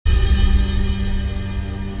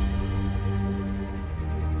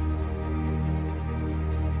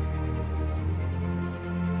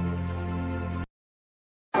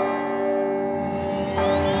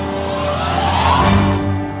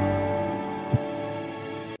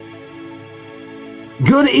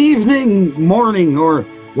Good evening, morning, or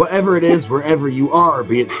whatever it is, wherever you are,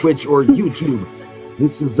 be it Twitch or YouTube.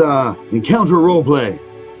 This is Encounter Roleplay,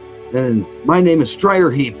 and my name is Strider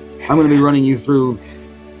Heap. I'm going to be running you through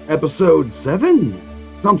episode 7,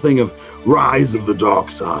 something of Rise of the Dark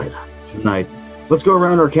Side tonight. Let's go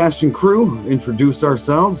around our cast and crew, introduce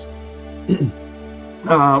ourselves.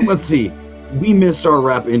 Let's see. We missed our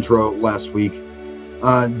rap intro last week.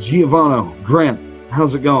 Giovanni, Grant,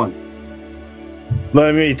 how's it going?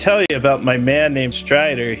 Let me tell you about my man named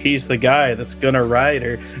Strider. He's the guy that's gonna ride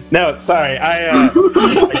her. No, sorry, I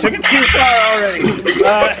took it too far already.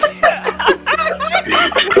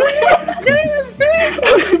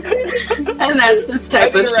 And that's this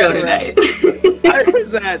type of show tonight. I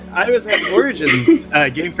was at Origins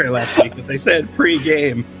Game Fair last week, as I said,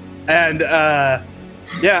 pre-game, and yeah,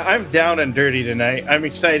 I'm down and dirty tonight. I'm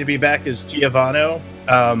excited to be back as Giovanni.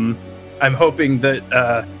 I'm hoping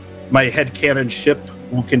that my headcanon ship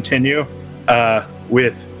will continue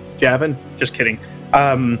with Gavin. Just kidding.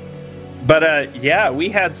 But yeah, we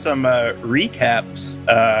had some recaps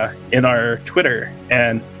in our Twitter,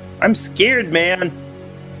 and I'm scared, man.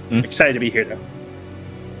 I'm excited to be here, though.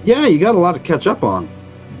 Yeah, you got a lot to catch up on.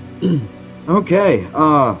 Okay.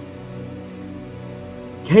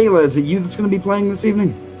 Kayla, is it you that's going to be playing this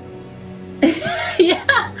evening?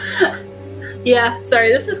 Yeah,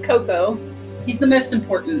 sorry, this is Coco. He's the most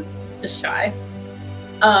important. He's just shy.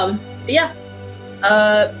 But yeah,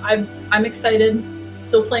 I'm excited.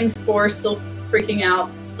 Still playing Spore, still freaking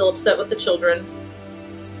out, still upset with the children.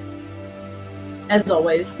 As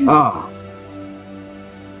always.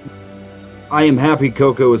 I am happy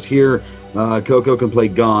Coco is here. Coco can play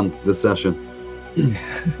Gone this session.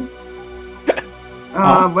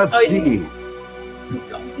 Let's see.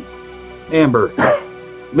 Amber,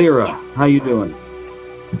 Lyra, Yes. how you doing?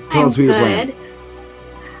 Tell I'm us who you're playing. good.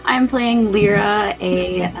 I'm playing Lyra,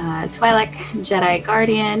 a Twi'lek Jedi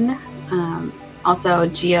Guardian, also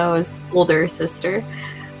Gio's older sister.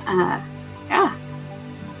 Yeah,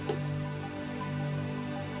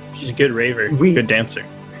 She's a good raver, good dancer.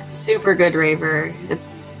 super good raver.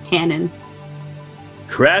 It's canon.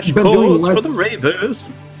 Crash Been doing course less- for the ravers.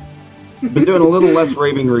 Been doing a little less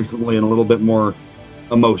raving recently and a little bit more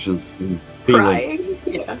emotions and feeling. Crying.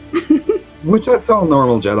 Yeah. Which that's all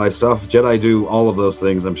normal Jedi stuff. Jedi do all of those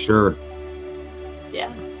things, I'm sure.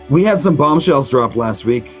 Yeah. We had some bombshells dropped last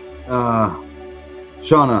week.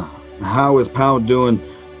 Shauna, how is Pow doing?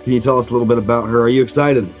 Can you tell us a little bit about her? Are you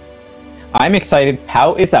excited? I'm excited.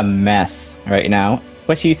 Pao is a mess right now,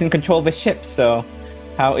 but she's in control of the ship, so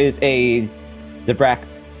Pao is a Zabrak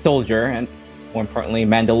soldier, and more importantly,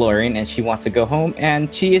 Mandalorian, and she wants to go home,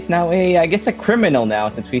 and she is now I guess a criminal now,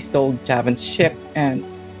 since we stole Javin's ship and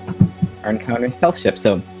are encountering stealth ship,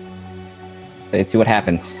 so let's see what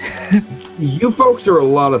happens. You folks are a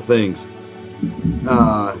lot of things.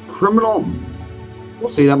 Criminal? We'll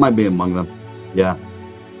see, that might be among them. Yeah.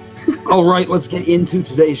 All right, let's get into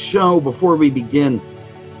today's show. Before we begin,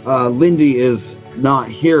 Lindy is not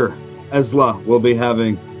here. Ezla will be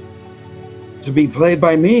having to be played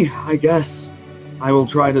by me, I guess. I will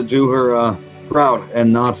try to do her proud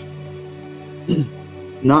and not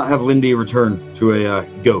have Lindy return to a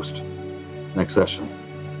ghost next session.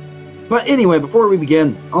 But anyway, before we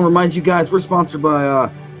begin, I'll remind you guys we're sponsored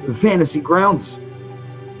by Fantasy Grounds.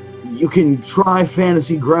 You can try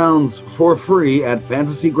Fantasy Grounds for free at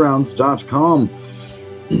fantasygrounds.com.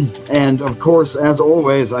 And of course, as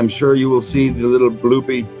always, I'm sure you will see the little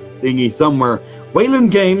bloopy thingy somewhere.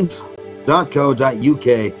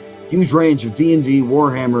 waylandgames.co.uk. Huge range of D&D,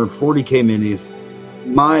 Warhammer, 40k minis.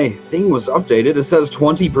 My thing was updated. It says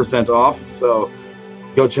 20% off, so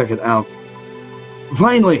go check it out.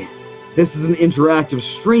 Finally, this is an interactive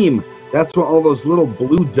stream. That's what all those little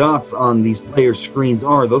blue dots on these player screens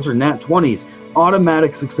are. Those are nat 20s,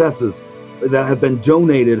 automatic successes that have been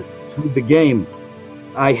donated to the game.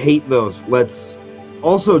 I hate those. Let's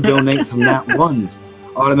also donate some nat 1s,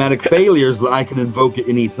 automatic failures that I can invoke at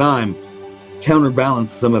any time.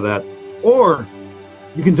 Counterbalance some of that. Or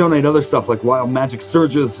you can donate other stuff like wild magic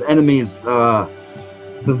surges, enemies. The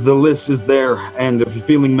list is there, and if you're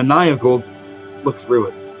feeling maniacal, look through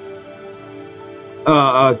it.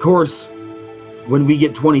 Of course, when we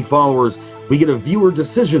get 20 followers, we get a viewer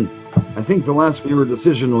decision. I think the last viewer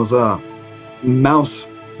decision was mouse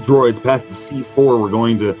droids packed to C4 were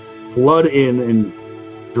going to flood in and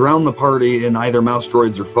drown the party in either mouse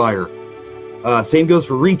droids or fire. Same goes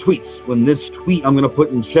for retweets. When this tweet I'm going to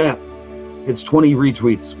put in chat hits 20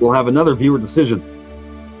 retweets, we'll have another viewer decision.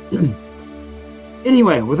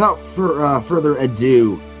 Anyway, without further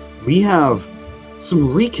ado, we have some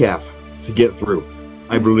recap to get through,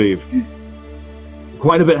 I believe.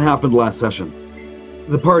 Quite a bit happened last session.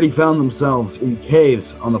 The party found themselves in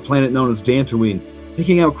caves on the planet known as Dantooine,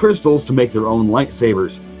 picking out crystals to make their own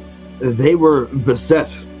lightsabers. They were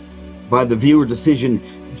beset by the viewer decision,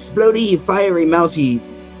 explodey, fiery, mousy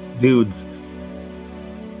dudes.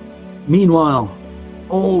 Meanwhile,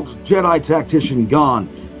 old Jedi tactician Gon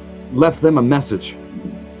left them a message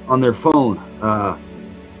on their phone,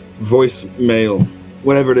 voicemail,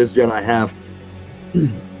 whatever it is Jedi have,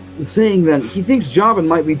 saying that he thinks Javan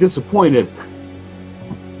might be disappointed.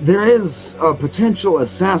 There is a potential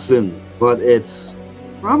assassin, but it's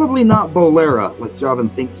probably not Bolera, like Javan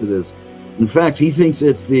thinks it is. In fact, he thinks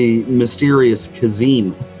it's the mysterious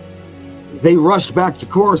Kazim. They rushed back to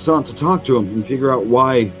Coruscant to talk to him and figure out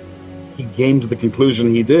why he came to the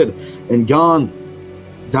conclusion he did, and Gon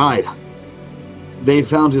died. They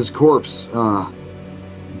found his corpse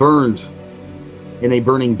burned in a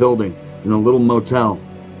burning building in a little motel.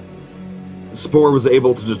 Spore was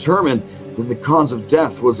able to determine that the cause of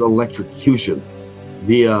death was electrocution,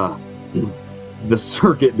 the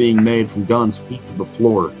circuit being made from Gon's feet to the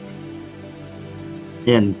floor,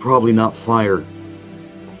 and probably not fire.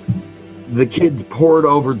 The kids pored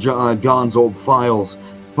over Gon's old files,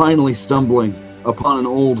 finally stumbling upon an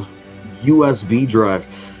old USB drive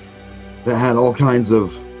that had all kinds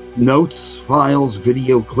of notes, files,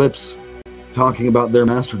 video clips talking about their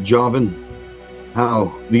master Javan,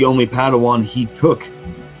 how the only Padawan he took,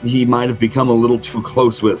 he might have become a little too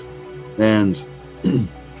close with, and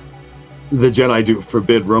the Jedi do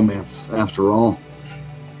forbid romance, after all.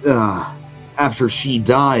 After she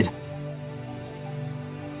died,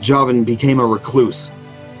 Javan became a recluse.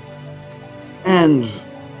 And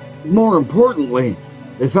more importantly,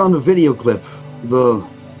 they found a video clip, the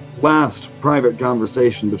last private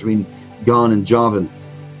conversation between Gon and Javan,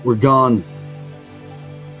 where Gon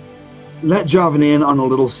let Javan in on a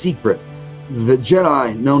little secret. The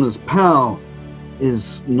Jedi known as Pow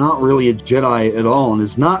is not really a Jedi at all and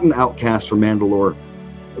is not an outcast from Mandalore,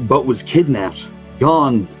 but was kidnapped.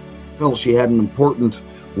 Gon felt she had an important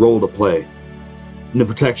role to play in the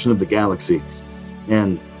protection of the galaxy,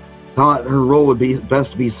 and thought her role would be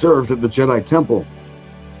best be served at the Jedi Temple.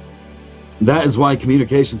 That is why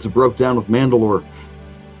communications have broke down with Mandalore,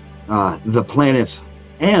 the planet,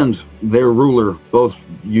 and their ruler, both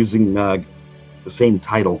using the same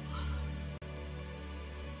title.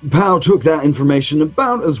 Pow took that information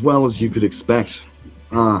about as well as you could expect.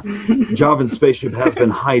 Javan's spaceship has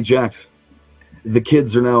been hijacked. The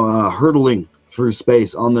kids are now hurtling through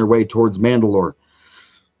space on their way towards Mandalore.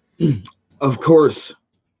 Of course,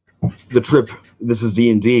 the trip, this is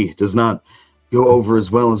D&D, does not go over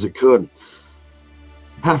as well as it could.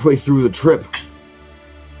 Halfway through the trip,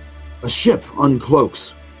 a ship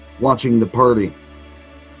uncloaks, watching the party.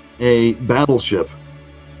 A battleship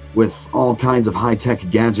with all kinds of high-tech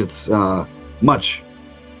gadgets, much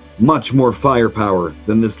more firepower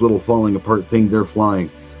than this little falling apart thing they're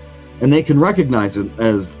flying. And they can recognize it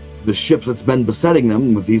as the ship that's been besetting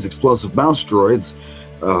them with these explosive mouse droids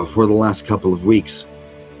for the last couple of weeks.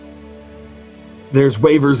 There's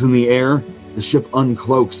wavers in the air, the ship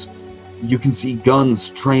uncloaks. You can see guns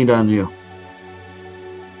trained on you.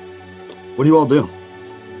 What do you all do?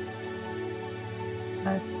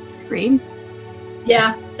 Scream?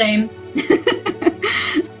 Yeah, same.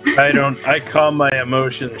 I calm my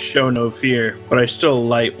emotions, show no fear, but I still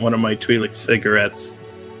light one of my Twi'lek cigarettes.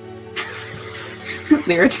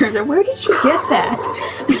 Lyra turns around, where did you get that?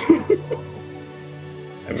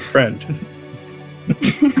 I'm a friend.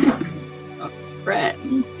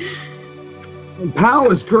 Friend. Pow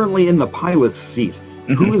is currently in the pilot's seat.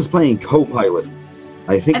 Mm-hmm. Who is playing co-pilot?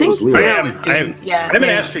 I think it was Lyra. Lyra was doing, I'm an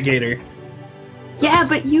astrogator. Yeah,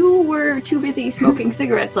 but you were too busy smoking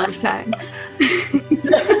cigarettes last time.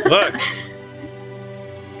 Look.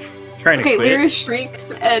 Trying to Okay, quit. Lyra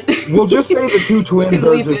shrieks and... We'll just say the two twins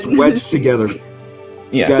are just wedged together.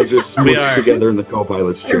 Yeah. You guys are smushed together in the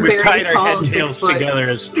co-pilot's chair. We've very tied our tall, head tails 6 foot together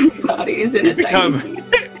as bodies in a tiny seat.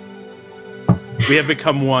 we have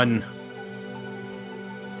become one.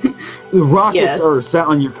 The rockets Yes. are set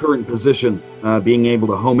on your current position, being able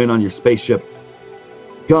to home in on your spaceship.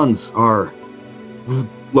 Guns are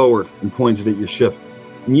lowered and pointed at your ship.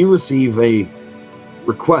 And you receive a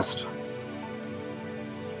request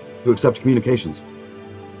to accept communications.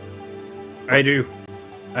 I do.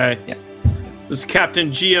 Yeah. This is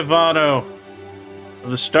Captain Giovanni of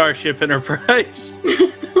the Starship Enterprise.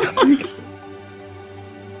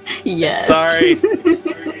 Yes. Sorry.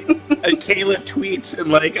 Kayla tweets and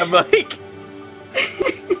I'm like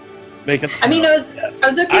make it I mean, I was Yes.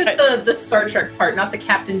 okay with the Star Trek part, not the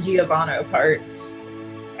Captain Giovanni part.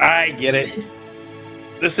 I get it.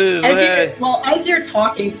 This is as you're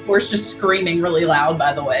talking, Spore's just screaming really loud.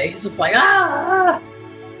 By the way, he's just like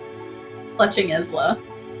clutching Isla.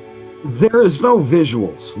 There is no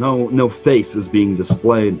visuals, no face is being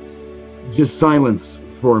displayed. Just silence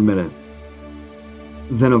for a minute.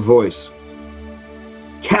 Then a voice.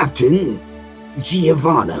 Captain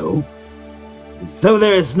Giovanni. So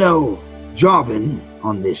there is no Jovan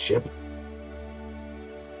on this ship.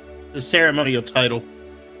 The ceremonial title.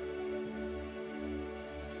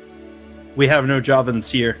 We have no Javans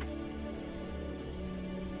here.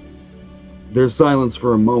 There's silence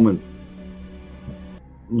for a moment.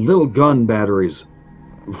 Little gun batteries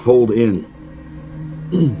fold in.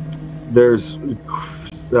 There's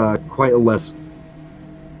quite a less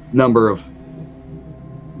number of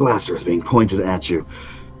blasters being pointed at you.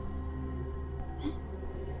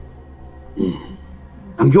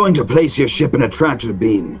 I'm going to place your ship in a tractor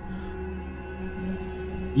beam.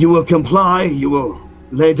 You will comply, you will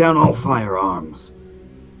lay down all firearms.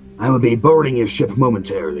 I will be boarding your ship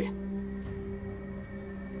momentarily.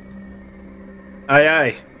 Aye,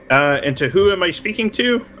 aye. And to who am I speaking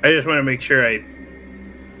to? I just want to make sure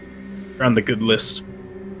I'm on the good list.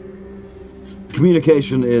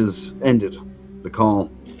 Communication is ended. The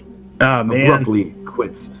call abruptly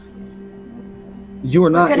quits. You are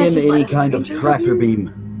not in any kind of tractor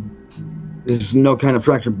beam. There's no kind of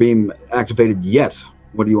tractor beam activated yet.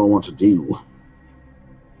 What do you all want to do?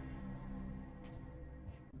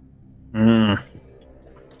 Are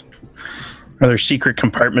there secret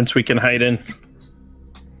compartments we can hide in?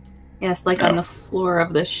 Yes, like on the floor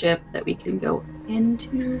of the ship that we can go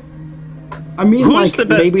into. I mean, who's the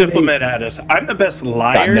best diplomat at us? I'm the best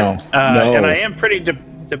liar. No. And I am pretty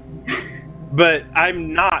but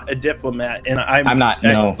I'm not a diplomat, and I'm not.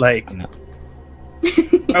 No, like. I'm not.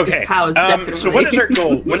 Okay. So what is our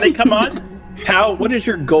goal when they come on? Pal, what is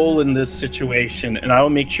your goal in this situation? And I will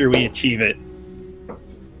make sure we achieve it.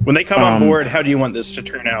 When they come on board, how do you want this to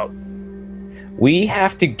turn out? We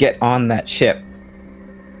have to get on that ship.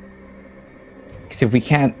 Because if we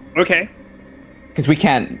can't... Okay. Because we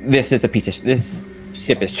can't... This is a piece of... This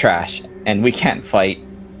ship is trash. And we can't fight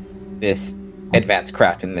this advanced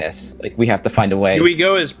craft in this. Like, we have to find a way. Do we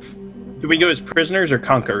go as prisoners or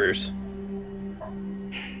conquerors?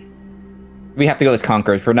 We have to go as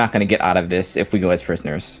conquerors. We're not going to get out of this if we go as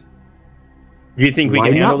prisoners. Do you think we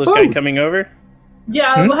can handle this guy coming over?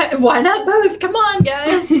 Yeah, why not both? Come on,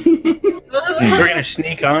 guys. We're going to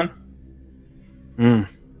sneak on?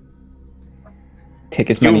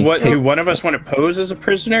 Take as many... Do one of us want to pose as a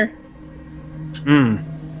prisoner? I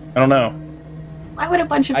don't know. Why would a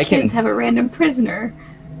bunch of kids have a random prisoner?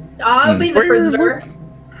 I'll be the prisoner.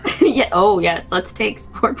 Yeah. Oh, yes. Let's take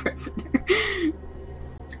Spore prisoner. I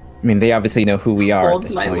mean, they obviously know who we are.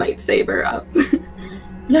 Holds my lightsaber up.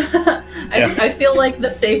 I feel like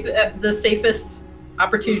the safest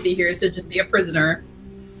opportunity here is to just be a prisoner.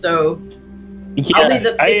 So I'll be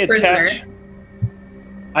the fake prisoner.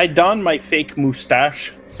 I don my fake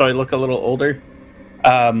mustache, so I look a little older.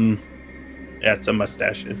 Yeah, it's a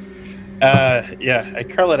mustache. Yeah, I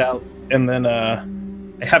curl it out, and then I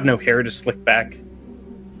have no hair to slick back.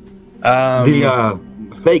 The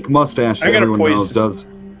fake mustache, everyone knows, does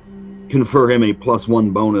confer him a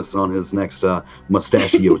 +1 bonus on his next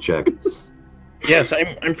mustachio check. Yes,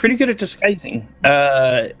 I'm pretty good at disguising,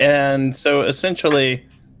 and so essentially,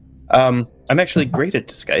 I'm actually great at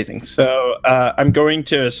disguising. So I'm going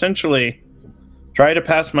to essentially try to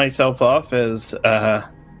pass myself off as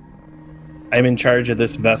I'm in charge of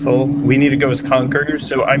this vessel. We need to go as conquerors,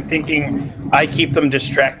 so I'm thinking I keep them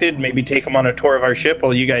distracted, maybe take them on a tour of our ship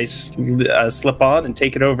while you guys slip on and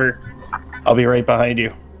take it over. I'll be right behind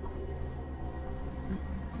you.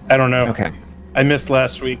 I don't know. Okay. I missed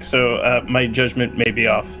last week, so my judgment may be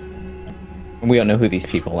off. We don't know who these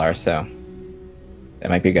people are, so that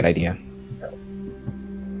might be a good idea.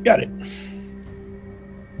 Got it.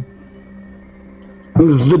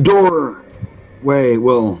 The doorway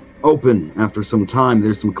will open after some time.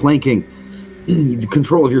 There's some clanking. The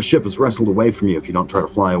control of your ship is wrestled away from you if you don't try to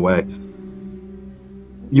fly away.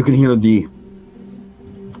 You can hear the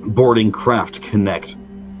boarding craft connect.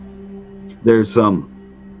 There's some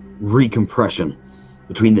recompression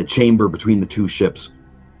between the chamber between the two ships.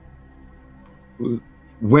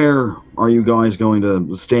 Where are you guys going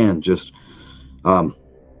to stand? Just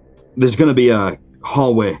there's going to be a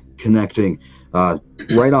hallway connecting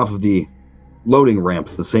right off of the loading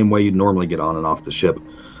ramp, the same way you'd normally get on and off the ship.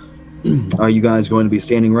 Are you guys going to be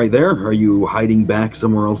standing right there? Are you hiding back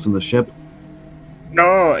somewhere else in the ship?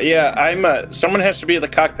 No, yeah, I'm. Someone has to be at the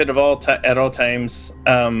cockpit at all times.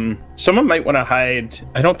 Someone might want to hide.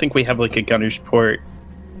 I don't think we have like a gunner's port.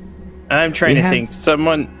 I'm trying to think.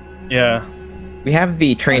 Someone, yeah. We have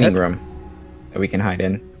the training room that we can hide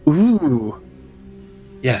in. Ooh.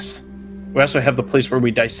 Yes. We also have the place where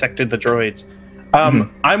we dissected the droids.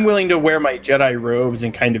 I'm willing to wear my Jedi robes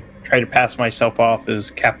and kind of try to pass myself off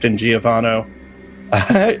as Captain Giovanni.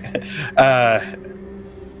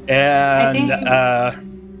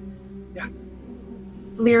 Yeah.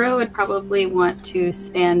 Lyra would probably want to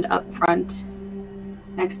stand up front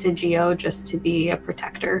next to Geo just to be a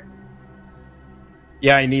protector.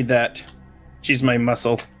 Yeah, I need that. She's my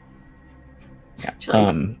muscle. Yeah. She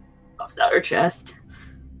puffs out her chest.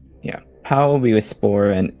 Yeah. How will be with Spore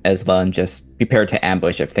and Ezla and just prepare to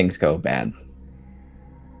ambush if things go bad?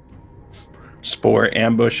 Spore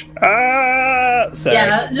ambush. Sorry.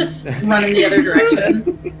 Yeah, just run in the other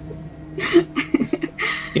direction.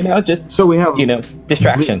 Just So we have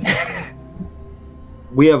distraction.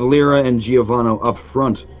 we have Lyra and Giovanni up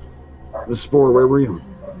front. The Spore, where were you?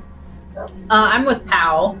 I'm with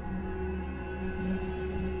Pal.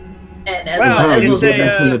 And as Well, How as are you it's getting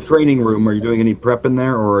a, in the training room? Are you doing any prep in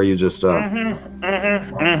there, or are you just Okay,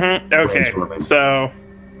 brainstorming? so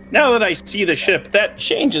now that I see the ship, that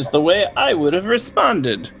changes the way I would have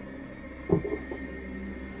responded.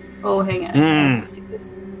 Oh, hang on. I have to see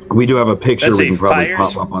this. We do have a picture That's we a can probably fire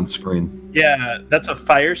pop up on screen. Yeah, that's a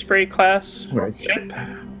fire spray class Where's ship,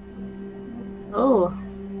 Oh.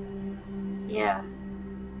 Yeah.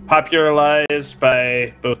 popularized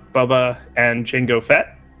by both Bubba and Jango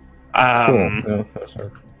Fett. cool.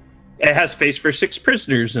 It has space for 6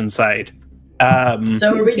 prisoners inside. so are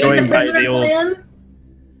we doing going the by prisoner the old- plan?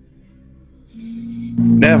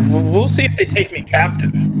 Now, we'll see if they take me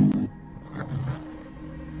captive.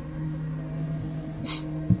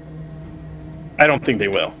 I don't think they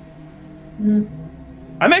will. Mm.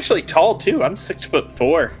 I'm actually tall too. I'm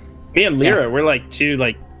 6'4". Me and Lyra, we're like two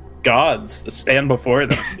gods that stand before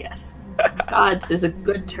them. Yes. Gods is a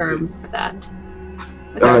good term for that.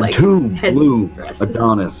 With our, Two head blue dresses.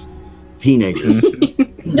 Adonis teenagers.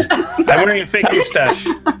 I'm wearing a fake mustache.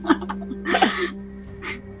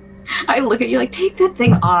 I look at you like, take that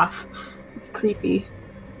thing off. It's creepy.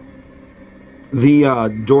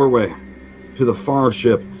 The doorway to the far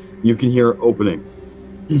ship, you can hear opening.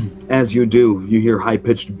 As you do, you hear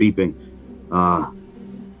high-pitched beeping,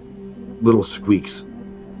 little squeaks.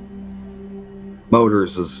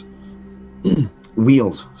 Motors as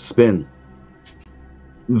wheels spin.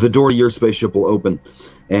 The door to your spaceship will open,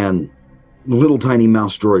 and little tiny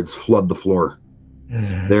mouse droids flood the floor.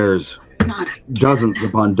 There's Not again. dozens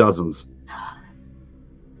upon dozens.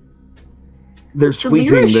 They're The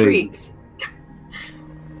Lyra squeaking. shrieks.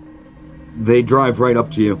 They drive right up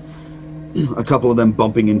to you. A couple of them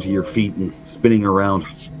bumping into your feet and spinning around.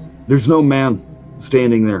 There's no man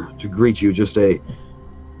standing there to greet you, just a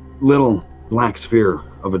little black sphere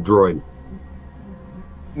of a droid.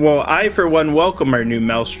 Well, I, for one, welcome our new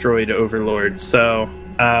mouse droid overlord. So,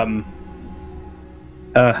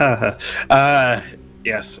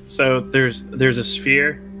 yes. So there's a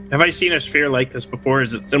sphere. Have I seen a sphere like this before?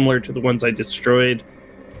 Is it similar to the ones I destroyed?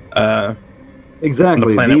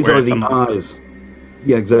 Exactly. planet These where are I the found them. eyes.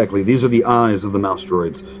 Yeah, exactly. These are the eyes of the mouse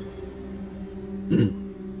droids.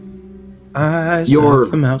 Eyes Your-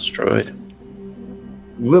 of the mouse droid.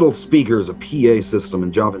 Little speakers, a PA system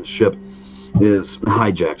in Javin's ship, is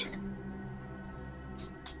hijacked.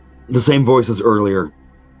 The same voice as earlier.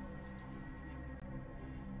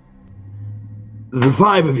 The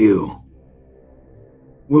 5 of you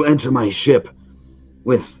will enter my ship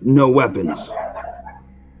with no weapons.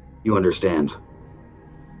 You understand?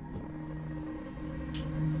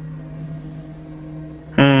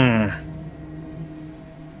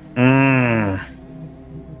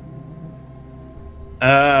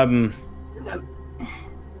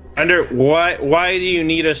 Under why do you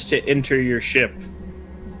need us to enter your ship?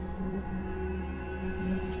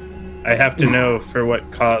 I have to know for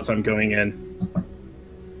what cause I'm going in.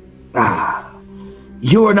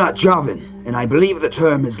 You are not Javin, and I believe the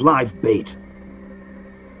term is live bait.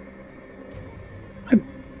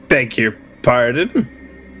 Beg your pardon.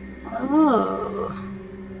 Oh.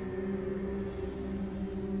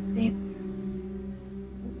 They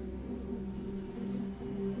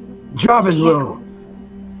Javin will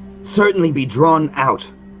certainly be drawn out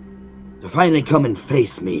to finally come and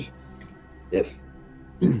face me if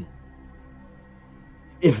the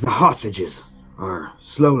hostages are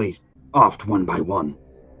slowly offed one by one.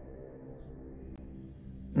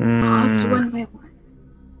 paused one by one.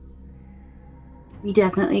 We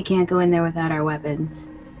definitely can't go in there without our weapons.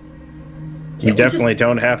 You definitely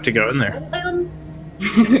don't have to go in there.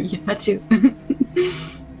 Yeah, too.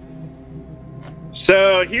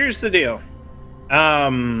 So here's the deal.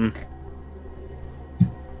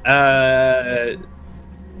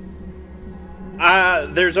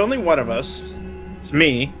 There's only one of us. It's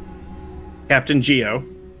me, Captain Geo.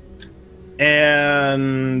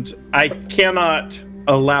 And I cannot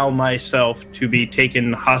allow myself to be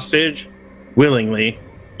taken hostage willingly.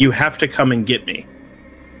 You have to come and get me.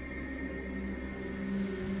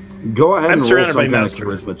 Go ahead I'm and roll surrounded some by kind of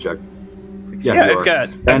masters. charisma check. Yeah, you I've are. got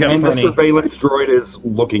And the plenty. surveillance droid is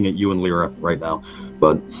looking at you and Lyra right now.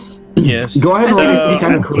 But Yes. go ahead and roll So- some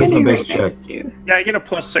kind of Standing charisma-based right check. next to you. Yeah, I get a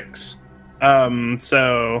 +6.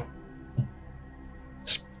 So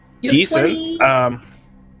You have decent. 20.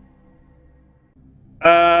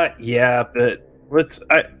 Yeah, but let's.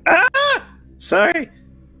 Sorry.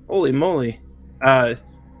 Holy moly.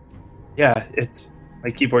 Yeah, it's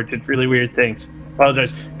my keyboard did really weird things.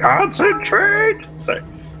 Apologize. Concentrate. Sorry.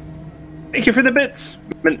 Thank you for the bits,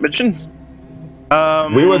 Mitchin.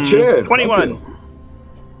 We were cheered. 21.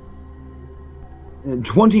 Okay.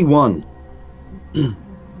 21.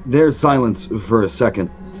 There's silence for a second.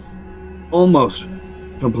 Almost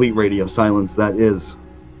complete radio silence, that is.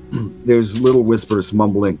 There's little whispers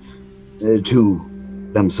mumbling to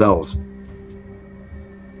themselves.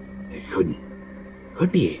 It could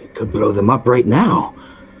blow them up right now.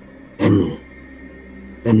 And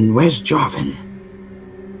where's Jarvan?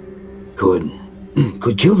 Could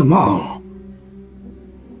kill them all.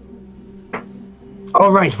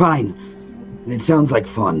 All right, fine. It sounds like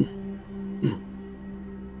fun.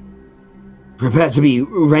 Prepare to be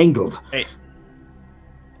wrangled. Hey.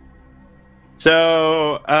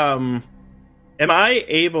 So, am I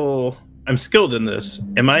able? I'm skilled in this.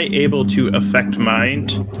 Am I able to affect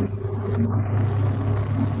mind?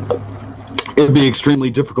 It'd be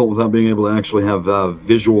extremely difficult without being able to actually have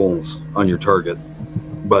visuals on your target,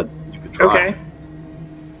 but you could try. Okay.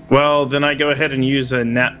 Well, then I go ahead and use a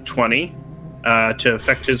nat 20 to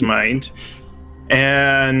affect his mind,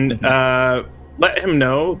 and let him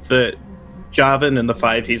know that Javan and the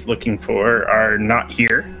 5 he's looking for are not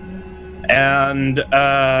here, and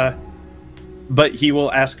but he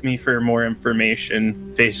will ask me for more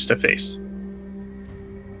information face to face.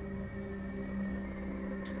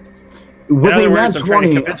 In With other a words, nat I'm trying to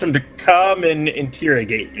 20, convince him to come and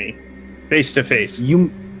interrogate me face to face. you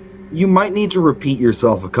might need to repeat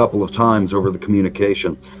yourself a couple of times over the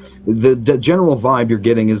communication. The general vibe you're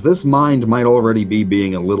getting is this mind might already be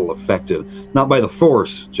being a little affected, not by the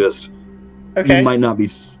Force, just you might not be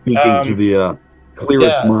speaking to the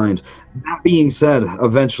clearest mind. That being said,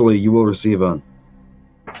 eventually you will receive a.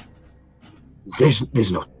 There's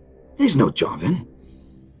no Jarvan.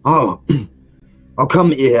 Oh, I'll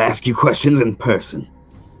come ask you questions in person,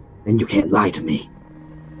 and you can't lie to me.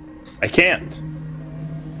 I can't.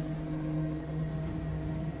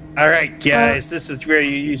 All right, guys, this is where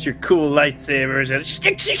you use your cool lightsabers and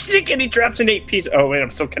shtick, and he drops an 8 piece. Oh wait,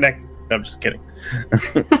 I'm so connected. No, I'm just kidding.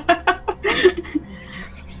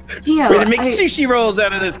 Geo, Way to make sushi rolls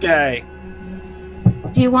out of this guy.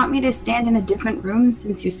 do you want me to stand in a different room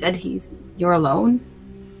since you said you're alone?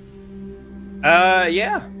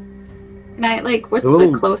 Yeah. And I what's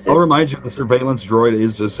the closest? I'll remind you, the surveillance droid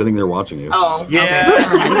is just sitting there watching you. Oh, Yeah. Okay.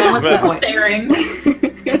 Never mind. Then what's the point? Staring.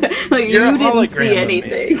 You're a You didn't see hologram of me.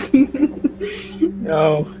 anything.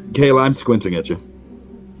 No. Kayla, I'm squinting at you.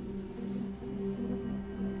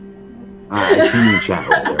 I see you in chat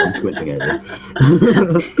right there. I'm squinting at you.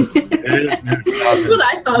 That's what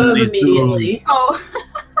I thought of immediately. Oh.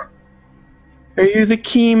 Are you the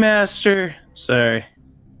keymaster? Sorry.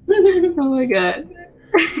 Oh my god.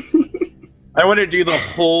 I want to do the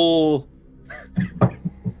whole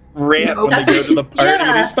rant when That's they go to the what- party when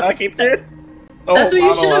yeah. he's talking to. That's what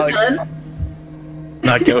you should have monologue. done.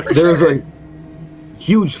 Not going. There's a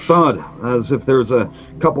huge thud, as if there's a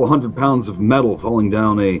couple 100 pounds of metal falling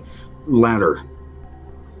down a ladder.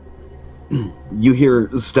 You hear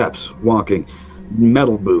steps walking,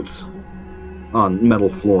 metal boots on metal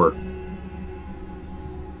floor.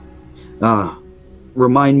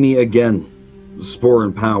 Remind me again, Spore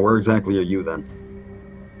and Pow, where exactly are you then?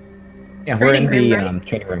 Yeah, we're in Training the room, right?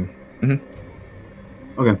 training room.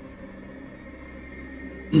 Okay.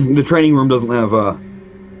 The training room doesn't have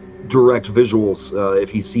direct visuals. If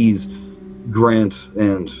he sees Grant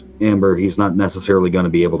and Amber, he's not necessarily going to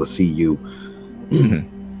be able to see you.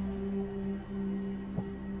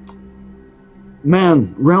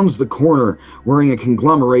 Man rounds the corner wearing a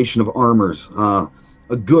conglomeration of armors.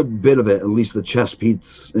 A good bit of it, at least the chest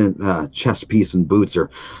piece and boots, are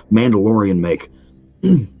Mandalorian make.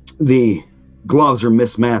 The gloves are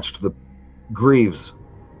mismatched. The greaves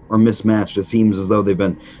are mismatched. It seems as though they've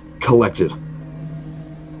been collected.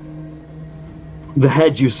 The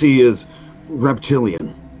head you see is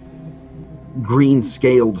reptilian. green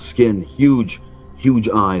scaled skin, huge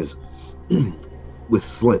eyes with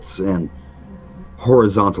slits and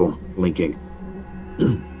horizontal blinking.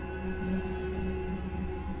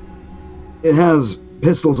 It has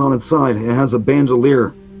pistols on its side. It has a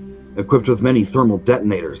bandolier equipped with many thermal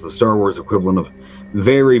detonators, the Star Wars equivalent of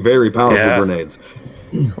very, very powerful grenades.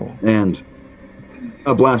 Cool. And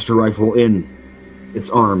a blaster rifle in its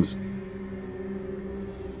arms.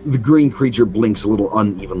 The green creature blinks a little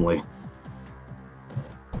unevenly.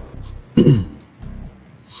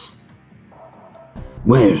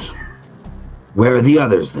 Where are the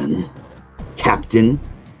others then, Captain?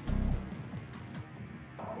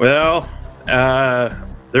 Well,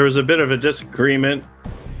 there was a bit of a disagreement.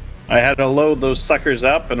 I had to load those suckers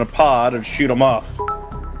up in a pod and shoot them off,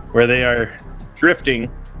 where they are drifting.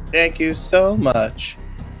 Thank you so much,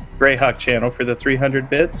 Greyhawk Channel, for the 300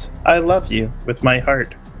 bits. I love you with my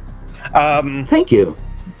heart. Thank you.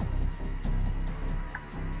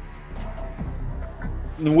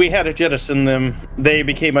 We had to jettison them. They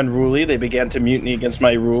became unruly. They began to mutiny against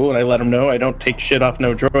my rule, and I let them know I don't take shit off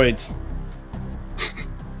no droids.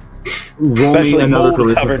 Especially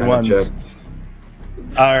mold-covered ones. Check.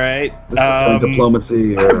 All right.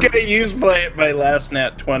 Diplomacy. I'm gonna use my last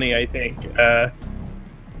nat 20, I think, to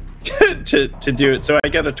do it. So I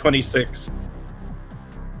got a 26.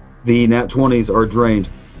 The nat 20s are drained.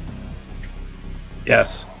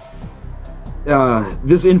 Yes.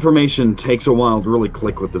 This information takes a while to really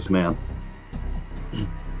click with this man.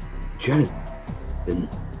 Janet,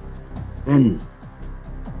 then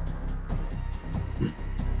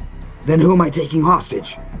who am I taking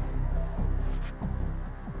hostage?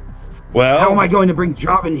 Well, how am I going to bring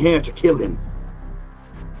Javin here to kill him?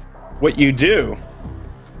 What you do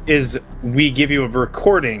is we give you a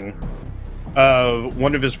recording of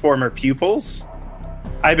one of his former pupils.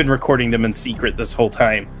 I've been recording them in secret this whole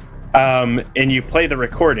time. And you play the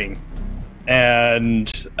recording, and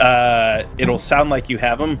it'll sound like you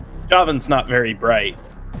have him. Javin's not very bright.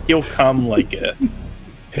 He'll come like a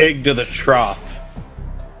pig to the trough.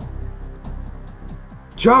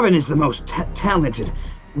 Javin is the most talented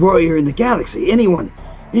warrior in the galaxy. Anyone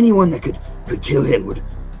that could kill him would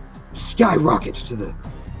skyrocket to the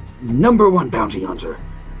 #1 bounty hunter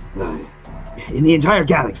in the entire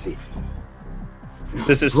galaxy.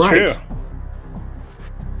 This is true.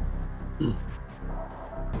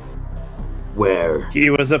 Where? He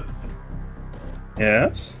was a...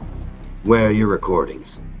 Yes? Where are your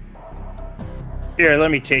recordings? Here,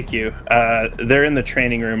 let me take you. They're in the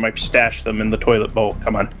training room. I've stashed them in the toilet bowl.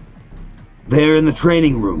 Come on. They're in the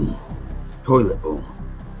training room. Toilet bowl.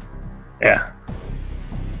 Yeah.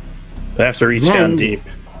 I have to reach down deep.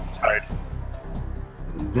 It's hard.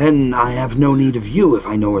 Then I have no need of you if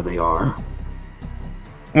I know where they are.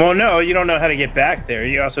 Well, no, you don't know how to get back there.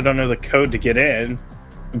 You also don't know the code to get in.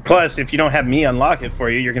 And plus, if you don't have me unlock it for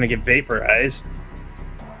you, you're going to get vaporized.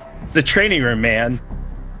 It's the training room, man.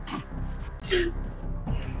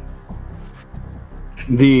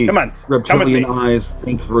 The Come on, reptilian eyes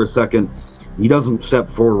think for a second. He doesn't step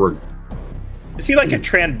forward. Is he like a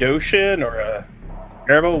Trandoshan or a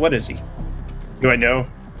Rebel? What is he? Do I know?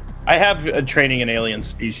 I have a training in alien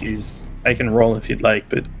species. I can roll if you'd like,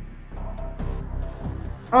 but...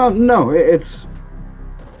 No, it's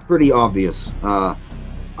pretty obvious.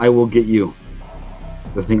 I will get you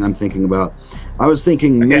the thing I'm thinking about. I was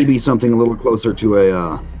thinking maybe something a little closer to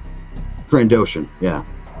a Trandoshan, yeah.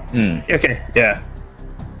 Okay, yeah.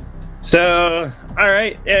 So, all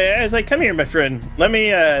right. I was like, come here, my friend. Let me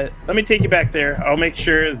take you back there. I'll make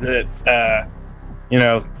sure that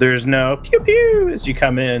there's no pew pew as you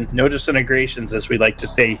come in. No disintegrations, as we like to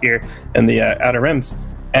say here in the Outer Rims,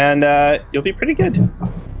 and you'll be pretty good.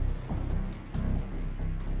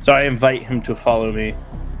 So I invite him to follow me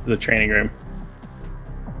to the training room.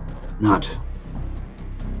 Not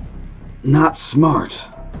smart.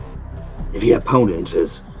 If your opponent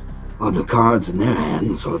has other cards in their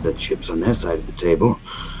hands or the chips on their side of the table.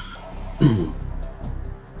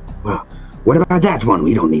 Well, what about that one?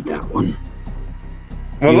 We don't need that one.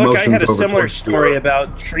 Well, look, I had a similar story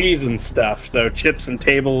about trees and stuff. So chips and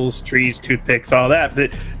tables, trees, toothpicks, all that.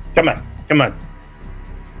 But come on.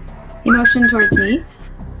 He motioned towards me.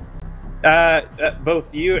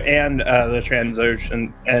 Both you and the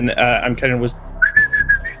Transocean, and I'm kind of was.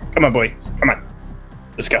 Come on, boy. Come on.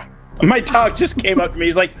 Let's go. My dog just came up to me.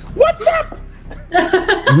 He's like, "What's up?"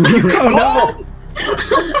 Oh no!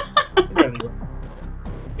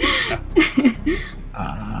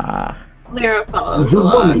 Lyra follows The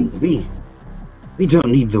along. woman. We don't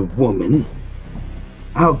need the woman.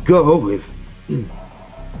 I'll go if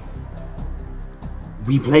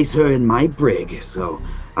we place her in my brig, so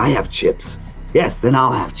I have chips. Yes, then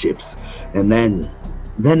I'll have chips. And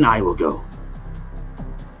then I will go.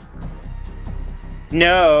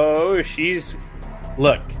 No,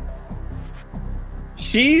 look.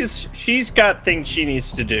 She's got things she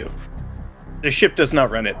needs to do. The ship does not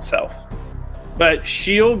run itself. But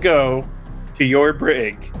she'll go to your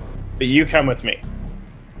brig, but you come with me.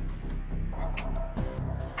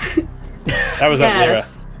 That was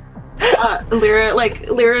yes.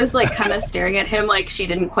 Lyra's like kind of staring at him like she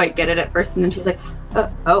didn't quite get it at first, and then she's like,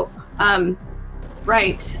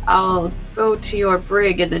 right, I'll go to your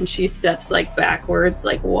brig, and then she steps like backwards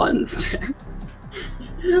like one step.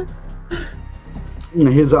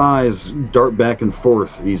 His eyes dart back and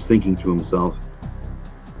forth. He's thinking to himself.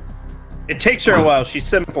 It takes her a while. She's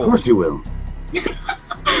simple. Of course you will.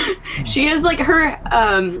 She is like, her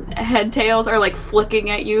head tails are like flicking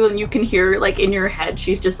at you, and you can hear like in your head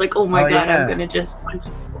she's just like, oh my god, yeah. I'm gonna just punch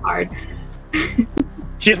you hard.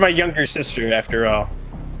 She's my younger sister after all.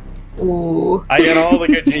 Ooh. I got all the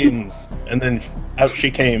good genes, and then out she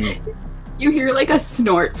came. You hear like a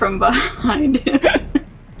snort from behind him.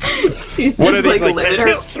 She's One just of these, like head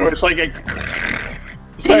tail snorts, like a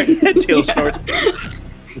sorry, head tail snorts.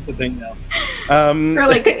 It's a thing now. Or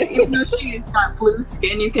like, even though she's got blue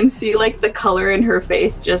skin, you can see like the color in her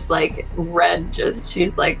face, just like red. Just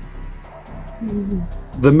she's like.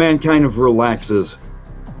 The man kind of relaxes,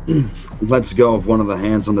 lets go of one of the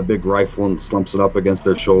hands on the big rifle and slumps it up against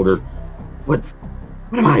their shoulder. What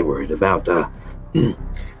am I worried about?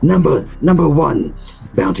 Number one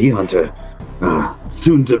bounty hunter,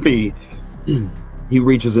 soon to be. He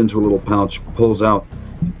reaches into a little pouch, pulls out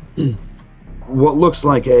what looks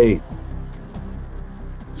like a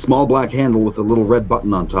small black handle with a little red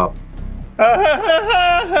button on top. You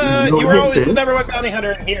were always the number one bounty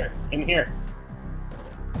hunter in here.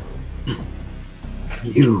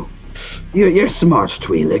 You're smart,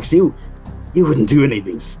 Twi'leks. You wouldn't do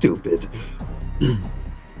anything stupid.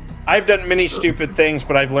 I've done many stupid things,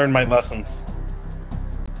 but I've learned my lessons.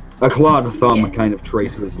 A clawed thumb kind of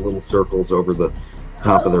traces little circles over the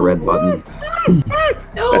top of the red button.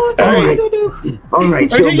 No. All right.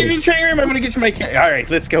 Take you to the training room. I'm gonna get you my. All right,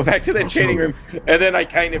 let's go back to the training room, and then I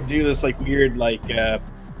kind of do this like weird, like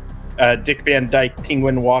Dick Van Dyke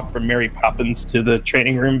penguin walk from Mary Poppins to the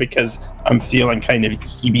training room because I'm feeling kind of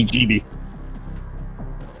heebie-jeebie.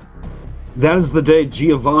 That is the day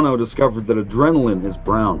Giovanni discovered that adrenaline is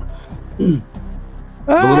brown. The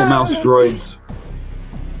little mouse droids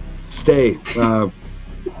stay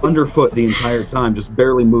underfoot the entire time, just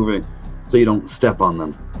barely moving so you don't step on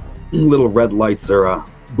them. Little red lights are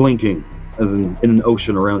blinking as in an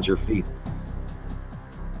ocean around your feet.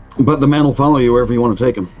 But the man will follow you wherever you want to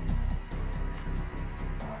take him.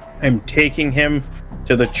 I'm taking him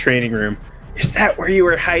to the training room. Is that where you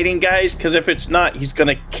were hiding, guys? Because if it's not, he's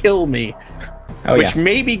gonna kill me. Which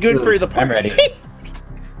may be good for the party. I'm ready.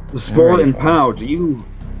 Sport and Pow, do you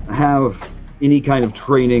have any kind of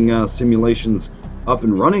training simulations up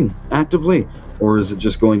and running actively? Or is it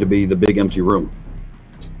just going to be the big empty room?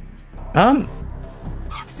 Have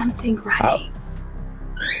something ready.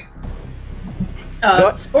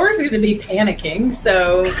 Spore's going to be panicking,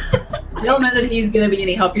 so I don't know that he's going to be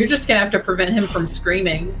any help. You're just going to have to prevent him from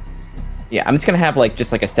screaming. Yeah, I'm just going to have like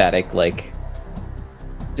just like a static, like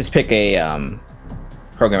just pick a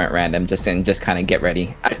program at random, just kind of get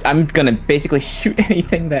ready. I'm going to basically shoot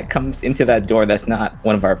anything that comes into that door that's not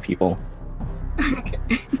one of our people.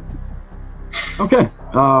 Okay.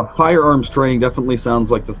 Firearms training definitely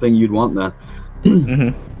sounds like the thing you'd want then.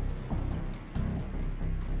 Mm-hmm.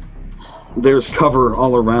 There's cover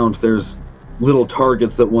all around. There's little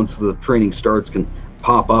targets that once the training starts can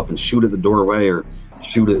pop up and shoot at the doorway or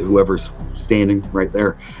shoot at whoever's standing right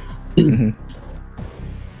there. Mm-hmm.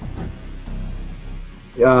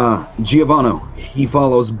 Giovanni, he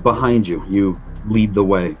follows behind you. You lead the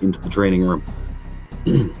way into the training room.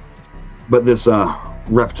 But this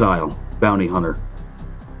reptile bounty hunter,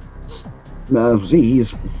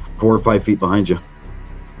 he's 4 or 5 feet behind you.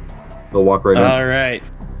 He'll walk right in. All right.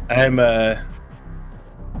 I'm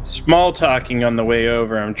small talking on the way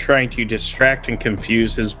over. I'm trying to distract and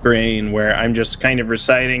confuse his brain where I'm just kind of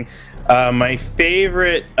reciting my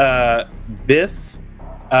favorite Bith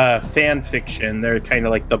fan fiction. They're kind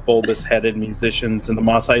of like the bulbous headed musicians in the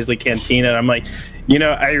Mos Eisley Cantina. And I'm like,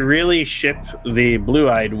 I really ship the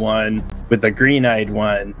blue-eyed one with the green-eyed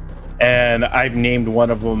one. And I've named one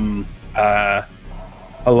of them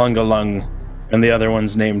Alungalung, and the other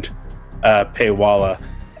one's named Paywalla.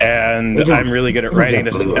 And I'm really good at writing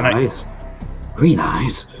this. Blue eyes. Green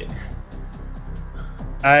eyes.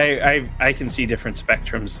 I can see different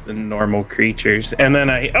spectrums than normal creatures. And then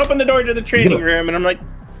I open the door to the training room, and I'm like,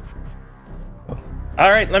 All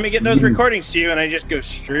right, let me get those recordings to you, and I just go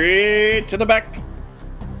straight to the back.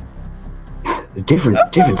 Different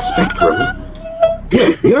spectrum.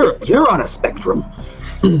 You're on a spectrum.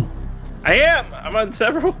 I am. I'm on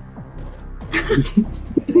several.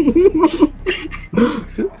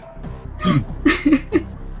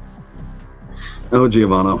 Oh,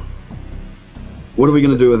 Giovanni. What are we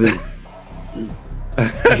gonna do with him?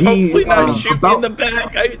 Hopefully not shoot me in the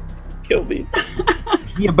back. Kill me.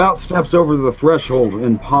 He about steps over the threshold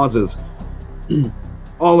and pauses.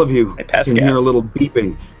 All of you can hear a little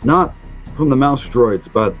beeping. Not from the mouse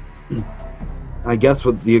droids, but I guess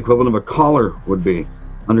what the equivalent of a collar would be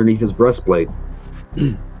underneath his breastplate.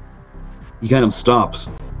 He kind of stops.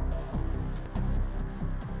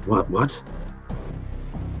 What?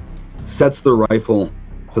 Sets the rifle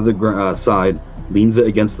to the side, leans it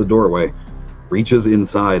against the doorway, reaches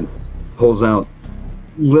inside, pulls out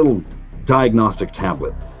little diagnostic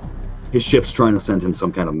tablet. His ship's trying to send him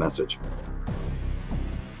some kind of message.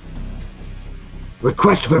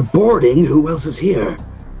 Request for boarding? Who else is here?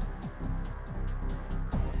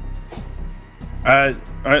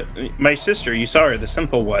 My sister, you saw her, the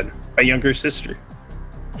simple one. My younger sister.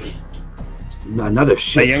 Another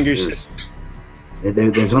ship. My younger sister.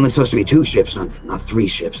 There's only supposed to be 2 ships, not 3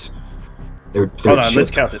 ships. Hold on, ship.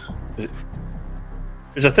 let's count it.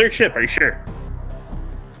 There's a 3rd ship, are you sure?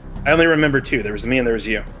 I only remember 2. There was me and there was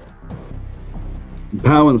you.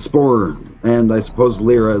 Pow and Spore, and I suppose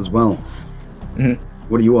Lyra as well. Mm-hmm.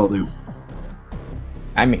 What do you all do?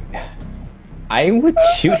 I mean, I would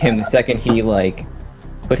shoot him the second he, like,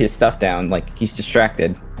 put his stuff down. Like, he's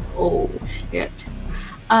distracted. Oh, shit.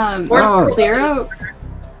 Lyra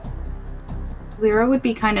would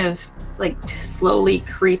be kind of, like, slowly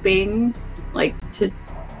creeping, like, to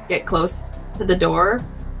get close to the door.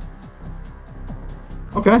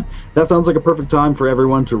 Okay, that sounds like a perfect time for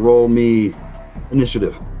everyone to roll me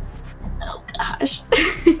initiative. Oh, gosh.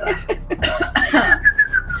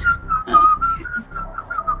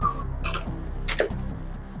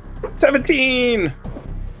 17!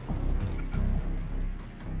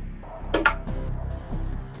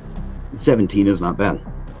 $17 is not bad.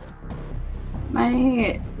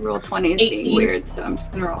 My roll 20 is being weird, so I'm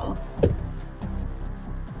just gonna roll.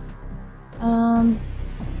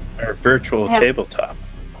 Our virtual tabletop.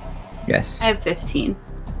 Yes. I have 15.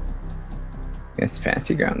 Yes,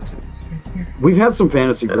 Fantasy Grounds is right here. We've had some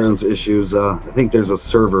Fantasy Grounds issues. I think there's a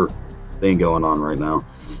server thing going on right now.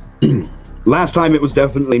 Last time it was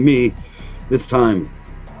definitely me. This time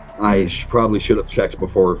I probably should have checked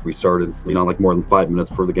before we started. Like more than 5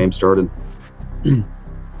 minutes before the game started. It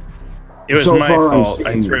was so my fault.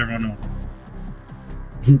 I threw everyone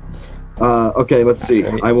off. Okay, let's see.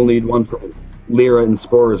 I will need one from Lyra and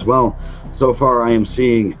Spore as well. So far I am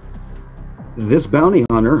seeing this bounty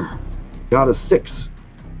hunter got a 6.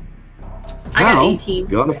 I got 18.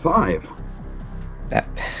 Got a 5. I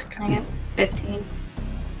got 15.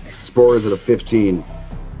 Spore is at a 15.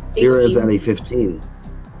 18. Lyra is at a 15.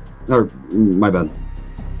 Or, my bad.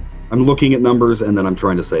 I'm looking at numbers and then I'm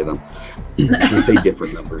trying to say them. To say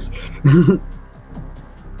different numbers.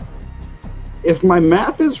 If my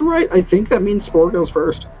math is right, I think that means Spore goes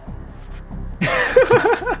first.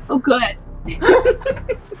 Oh, good.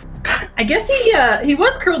 I guess he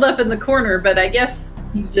was curled up in the corner, but I guess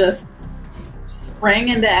he just sprang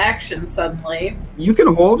into action suddenly. You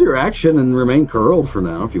can hold your action and remain curled for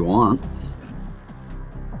now if you want.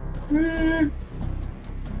 No,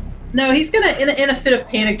 he's gonna, in a fit of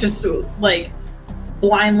panic, just like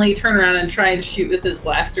blindly turn around and try and shoot with his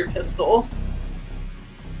blaster pistol.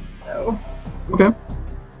 So. Okay.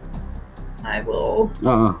 I will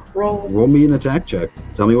roll. Roll me an attack check.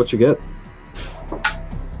 Tell me what you get.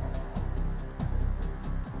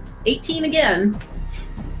 18 again.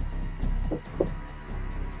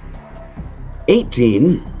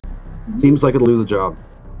 18. Seems like it'll do the job.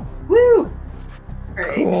 Woo!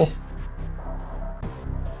 Alright. Cool.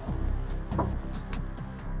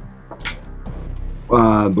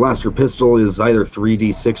 Blaster pistol is either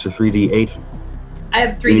 3d6 or 3d8. I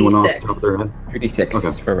have Anyone off the 3d6. top of their head? 3d6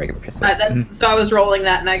 Okay. for a regular pistol. So I was rolling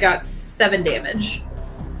that and I got 7 damage.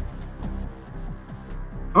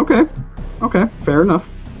 Okay. Okay, fair enough.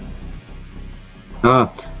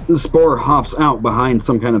 The Spore hops out behind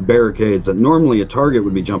some kind of barricades that normally a target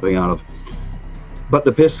would be jumping out of. But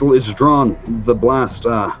the pistol is drawn. The blast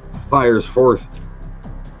fires forth.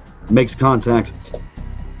 Makes contact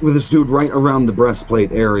with this dude right around the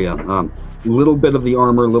breastplate area. Little bit of the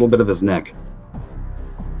armor, little bit of his neck.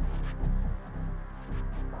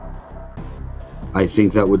 I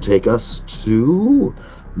think that would take us to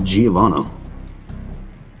Giovanna.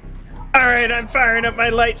 All right, I'm firing up my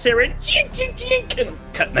lightsaber. Jink, jink, jink, and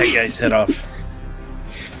cutting that guy's head off.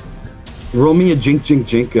 Roll me a jink, jink,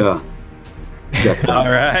 jink. Check. All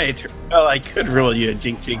right. Well, I could roll you a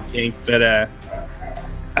jink, jink, jink, but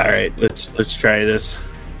all right, let's try this.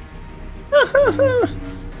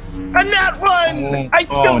 A nat one! I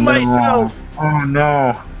killed myself! Oh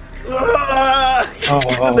no.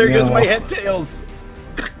 There goes my head tails.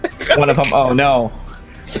 One of them. Oh no.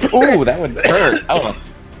 Ooh, that would hurt.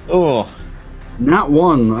 Oh. Nat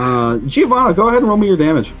 1. Giovanna, go ahead and roll me your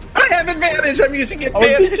damage. I have advantage. I'm using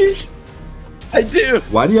advantage. I do.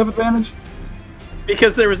 Why do you have advantage?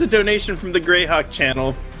 Because there was a donation from the Greyhawk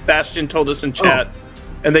channel. Bastion told us in chat,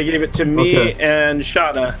 and they gave it to me and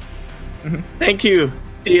Shauna. Thank you,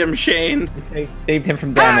 DM Shane. You saved him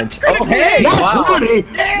from damage. Oh, hey! Wow.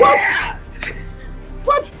 Yeah!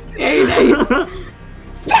 What? Very nice.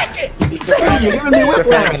 Suck it! You're giving me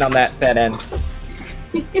whiplash. On that end.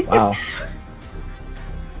 Wow.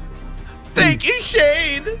 Thank you,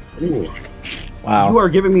 Shane. Ooh. Wow. You are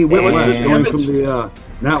giving me whiplash the going damage? from the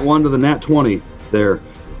nat 1 to the nat 20 there.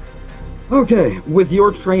 Okay, with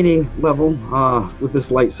your training level with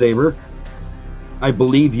this lightsaber, I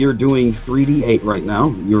believe you're doing 3d8 right now.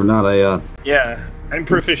 You're not a Yeah, I'm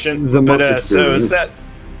proficient. The But most so experience.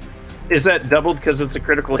 is that doubled because it's a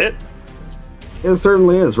critical hit? It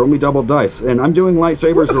certainly is. Roll me double dice. And I'm doing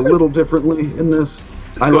lightsabers a little differently in this.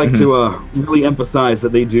 I like to really emphasize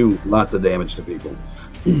that they do lots of damage to people.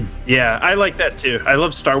 Yeah, I like that too. I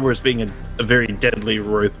love Star Wars being a very deadly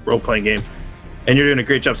role-playing game. And you're doing a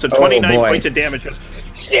great job. So 29 boy. points of damage.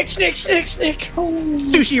 Snick, snick, snick, snick.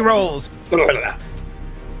 Sushi rolls.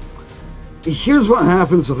 Here's what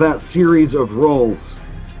happens with that series of rolls.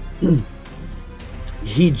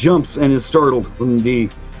 He jumps and is startled when the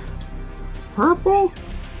purple?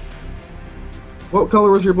 What color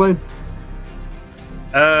was your blade?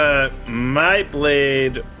 My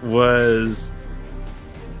blade was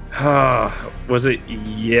it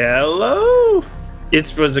yellow?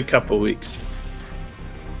 It was a couple weeks.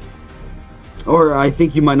 Or I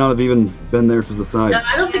think you might not have even been there to decide. No,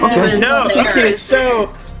 I don't think Okay. it was No, there. okay,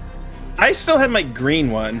 so I still have my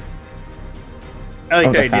green one. I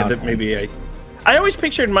like the idea that maybe I always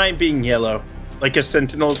pictured mine being yellow, like a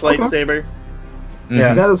Sentinel's lightsaber.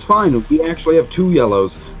 Yeah. That is fine. We actually have two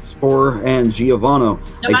yellows, Spore and Giovanno.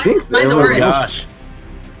 No, I think mine's they're orange. Gosh.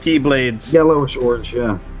 Keyblades. yellowish orange,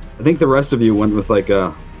 yeah. I think the rest of you went with like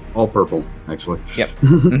all purple, actually. Yep.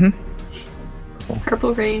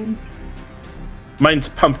 Purple rain. Mine's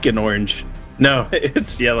pumpkin orange. No,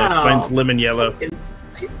 it's yellow. Oh. Mine's lemon yellow.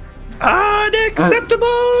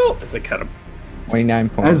 Unacceptable! As I cut him. 29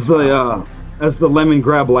 points. As the lemon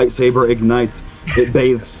grab lightsaber ignites, it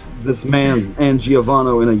bathes this man and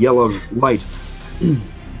Giovanno in a yellow light.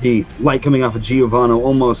 The light coming off of Giovanno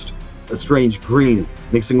almost a strange green,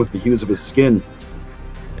 mixing with the hues of his skin.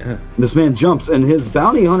 Yeah. This man jumps, and his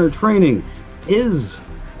bounty hunter training is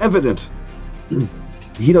evident.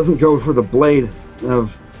 He doesn't go for the blade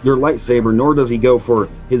of your lightsaber, nor does he go for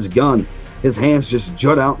his gun. His hands just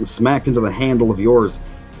jut out and smack into the handle of yours,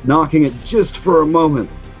 knocking it just for a moment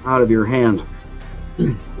out of your hand.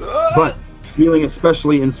 But feeling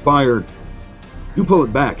especially inspired, you pull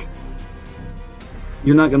it back.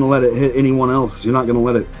 You're not going to let it hit anyone else. You're not going to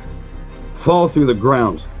let it fall through the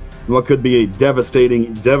ground. What could be a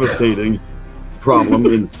devastating problem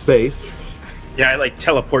in space. Yeah, I like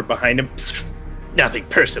teleport behind him. Nothing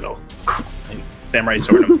personal. And samurai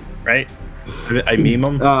sword him, right? I meme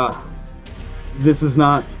him. This is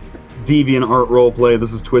not Deviant Art roleplay.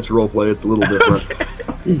 This is Twitch roleplay. It's a little different.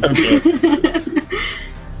 Okay.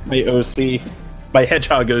 My OC. My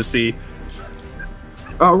hedgehog OC.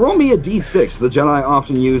 Roll me a d6. The Jedi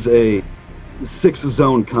often use a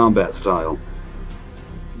 6-zone combat style.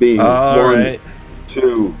 Being All 1, right.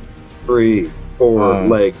 2, 3, 4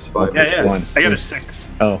 legs, 5, Yeah. 1. I got a 6.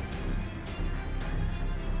 Oh.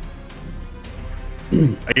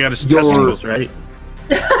 I got his testicles, right?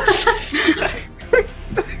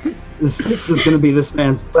 The 6 is going to be this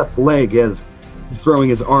man's left leg as he's throwing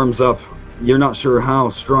his arms up. You're not sure how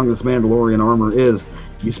strong this Mandalorian armor is.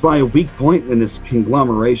 You spy a weak point in this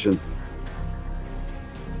conglomeration.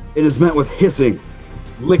 It is met with hissing,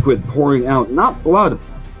 liquid pouring out, not blood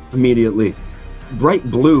immediately. Bright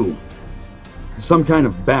blue, some kind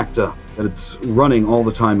of bacta that it's running all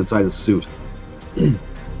the time inside his suit.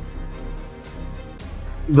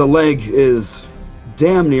 The leg is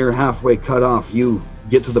damn near halfway cut off. You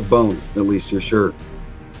get to the bone, at least you're sure.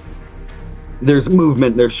 There's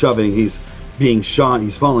movement, there's shoving, he's being shot,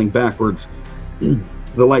 he's falling backwards. The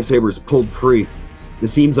lightsaber is pulled free. It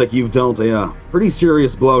seems like you've dealt a pretty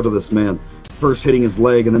serious blow to this man. first hitting his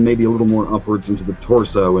leg, and then maybe a little more upwards into the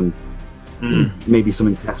torso, and maybe some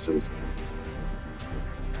intestines.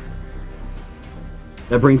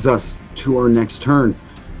 That brings us to our next turn.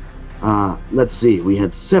 Let's see, we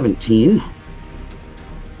had 17.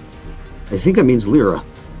 I think that means Lyra,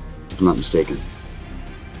 if I'm not mistaken.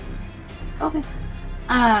 Okay.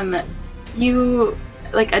 You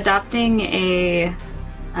like adopting a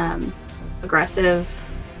aggressive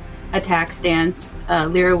attack stance.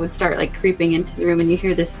 Lyra would start like creeping into the room, and you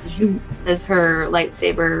hear this zoom as her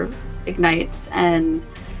lightsaber ignites, and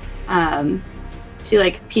she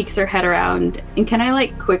like peeks her head around. And can I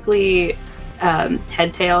like quickly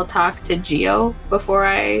head tail talk to Geo before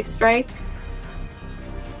I strike?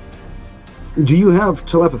 Do you have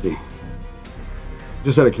telepathy?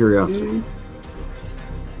 Just out of curiosity.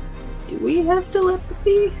 Do we have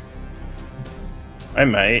telepathy? I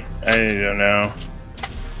might. I don't know.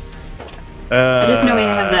 I just know we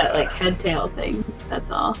have that like head tail thing.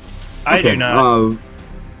 That's all. I do not.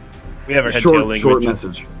 We have a head tail language. Short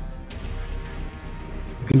message. You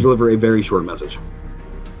can deliver a very short message.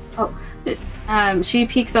 Oh, she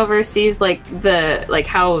peeks over, sees like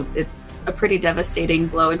how it's a pretty devastating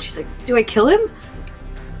blow, and she's like, "Do I kill him?"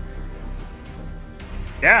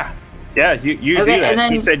 Yeah, you do that. And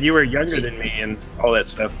then, he said you were younger than me and all that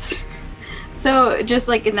stuff. So just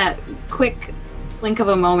like in that quick blink of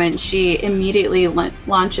a moment, she immediately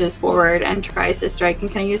launches forward and tries to strike.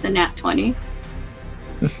 And can I use a nat 20?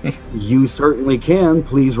 You certainly can.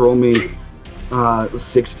 Please roll me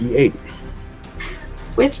 68.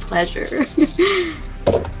 With pleasure.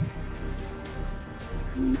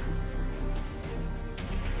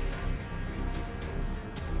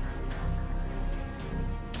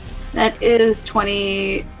 That is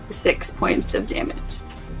 26 points of damage.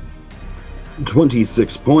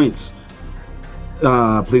 26 points.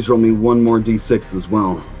 Please roll me one more d6 as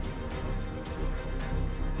well.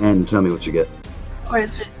 And tell me what you get. Or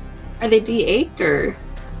are they d8 or?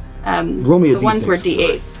 Roll me a the d6. ones were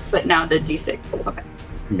d8s, but now the d6. Okay.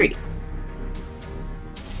 3.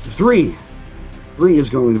 3. 3 is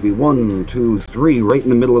going to be 1, 2, 3, right in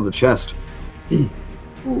the middle of the chest.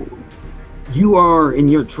 Ooh. You are, in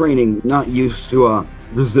your training, not used to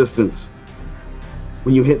resistance.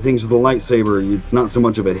 When you hit things with a lightsaber, it's not so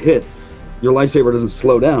much of a hit. Your lightsaber doesn't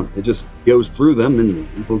slow down. It just goes through them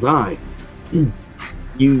and people die.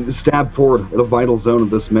 You stab forward at a vital zone of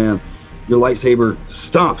this man. Your lightsaber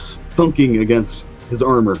stops thunking against his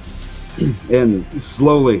armor and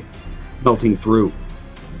slowly melting through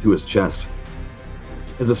to his chest.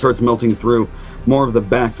 As it starts melting through, more of the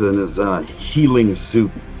Bacta in his healing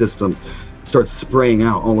suit system starts spraying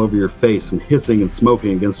out all over your face and hissing and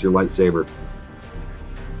smoking against your lightsaber.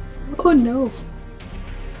 Oh no.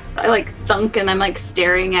 I like thunk, and I'm like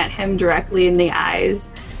staring at him directly in the eyes.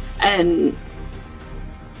 And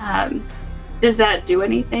does that do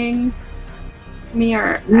anything to me,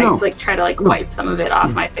 or no. I like try to like wipe some of it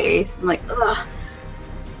off my face? I'm like, ugh.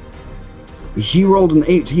 He rolled an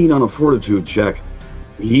 18 on a fortitude check.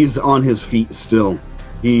 He's on his feet still.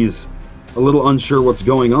 He's a little unsure what's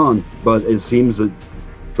going on, but it seems as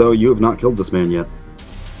though you have not killed this man yet.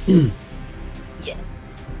 Yet.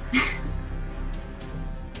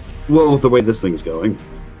 Well, with the way this thing's going.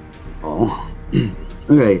 Oh.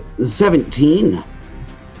 Okay, 17.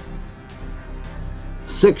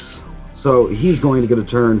 6. So he's going to get a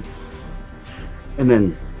turn. And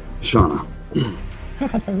then Shauna.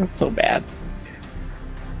 That's so bad.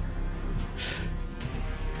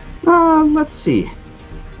 Let's see.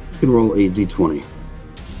 You can roll a d20.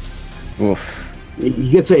 Oof.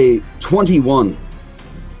 He gets a 21.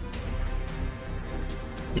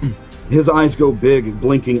 His eyes go big,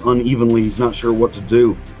 blinking unevenly. He's not sure what to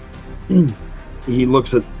do. He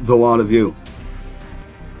looks at the lot of you.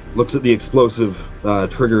 Looks at the explosive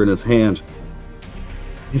trigger in his hand.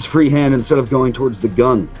 His free hand, instead of going towards the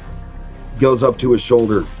gun, goes up to his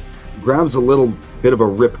shoulder, grabs a little bit of a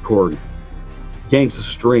ripcord, yanks a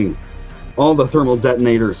string. All the thermal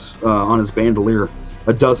detonators on his bandolier,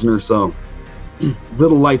 a dozen or so.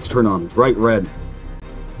 Little lights turn on, bright red.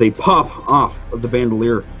 They pop off of the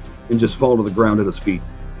bandolier and just fall to the ground at his feet.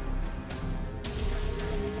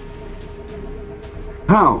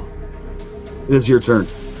 How? It is your turn.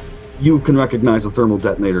 You can recognize a thermal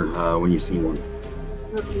detonator when you see one.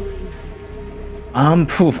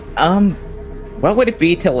 What would it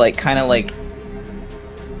be to like kind of like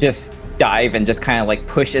just dive and just kind of like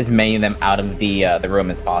push as many of them out of the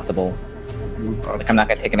room as possible? Like, I'm not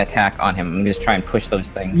gonna take an attack on him. I'm just try and push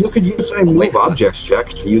those things. You could use a move objects check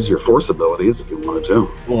to use your force abilities if you wanted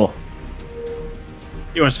to. Cool.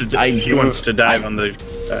 He wants to. He wants to dive on the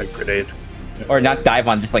grenade. or not dive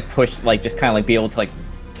on, just like push, like just kind of like be able to like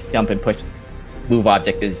jump and push, move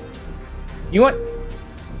object is. You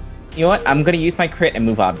know what? I'm gonna use my crit and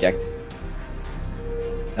move object.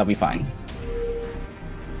 That'll be fine.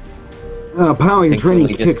 Powering training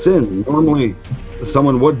Thankfully, kicks in. Normally,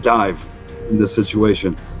 someone would dive in this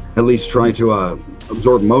situation. At least try to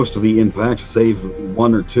absorb most of the impact, save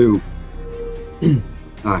one or two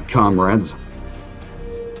comrades.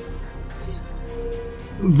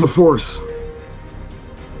 The Force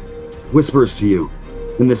whispers to you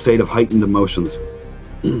in this state of heightened emotions.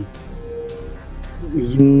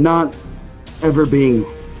 Not ever being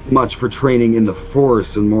much for training in the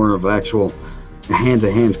Force and more of actual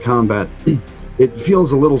hand-to-hand combat, it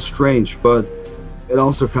feels a little strange, but it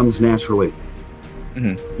also comes naturally.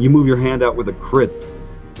 You move your hand out with a crit.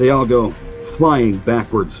 They all go flying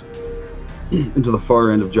backwards into the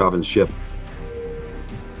far end of Javin's ship.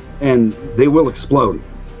 And they will explode.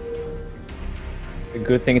 A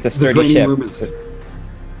good thing it's a sturdy ship.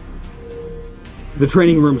 The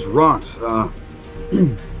training room's rocked.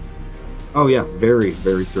 Oh yeah, very,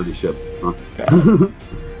 very sturdy ship. Huh? Okay.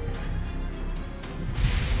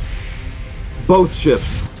 Both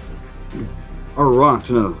ships are rocked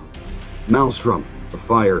in a maelstrom of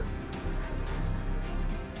fire.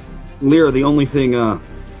 Lyra, the only thing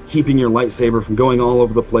keeping your lightsaber from going all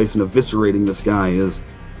over the place and eviscerating this guy is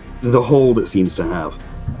the hold it seems to have.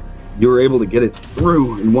 You were able to get it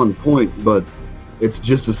through in one point, but it's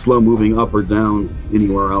just as slow moving up or down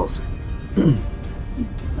anywhere else.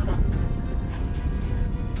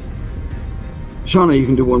 Shauna, you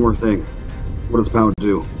can do one more thing. What does Power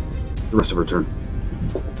do the rest of her turn?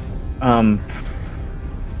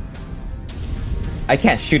 I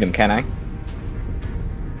can't shoot him, can I?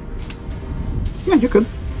 Yeah, you could.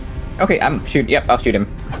 Okay, I'm shoot. Yep, I'll shoot him.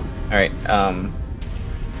 All right. All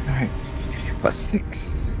right. +6.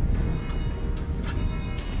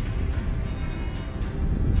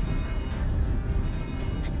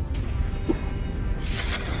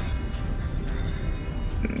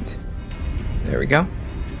 And there we go.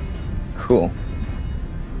 Cool.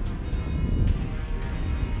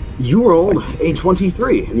 You rolled a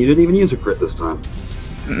 23, and you didn't even use a crit this time.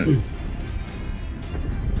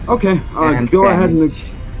 Okay, go ahead and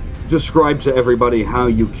describe to everybody how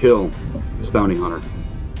you kill this bounty hunter.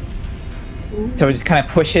 So we just kind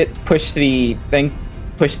of push the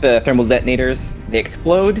thermal detonators. They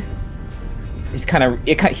explode. He kind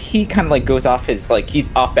of like goes off his, like,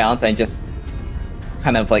 he's off balance, and just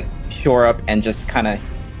kind of like shore up and just kind of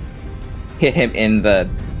hit him in the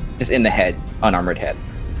head, unarmored head.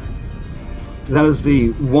 That is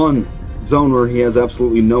the one zone where he has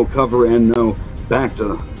absolutely no cover and no back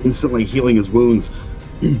to instantly healing his wounds.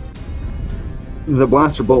 The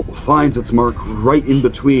blaster bolt finds its mark right in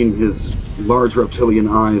between his large reptilian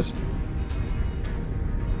eyes.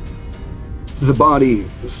 The body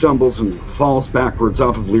stumbles and falls backwards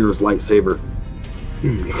off of Lyra's lightsaber.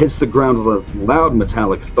 Hits the ground with a loud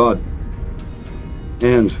metallic thud.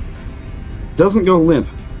 And doesn't go limp.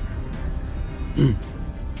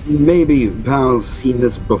 Maybe Pal's seen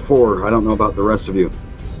this before. I don't know about the rest of you.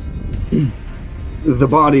 The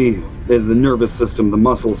body, the nervous system, the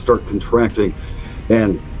muscles start contracting,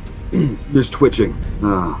 and there's twitching,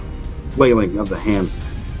 flailing of the hands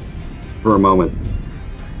for a moment.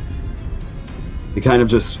 It kind of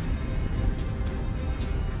just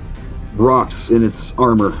rocks in its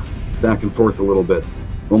armor back and forth a little bit,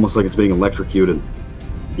 almost like it's being electrocuted,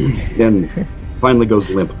 and finally goes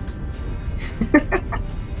limp.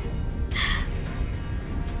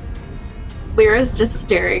 Lyra's just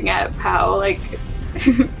staring at Pow, like,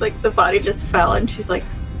 like the body just fell, and she's like,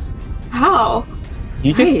 "How?"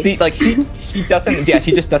 You just see, like, she doesn't, yeah,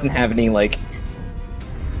 she just doesn't have any, like,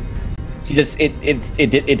 she just,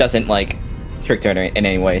 it doesn't, like, trick her in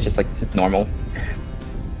any way. It's just like, it's normal.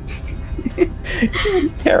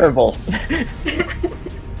 It's terrible.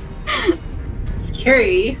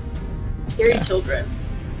 Scary yeah. Children.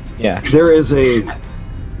 Yeah. There is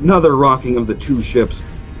another rocking of the two ships,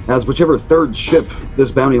 as whichever third ship this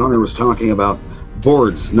bounty hunter was talking about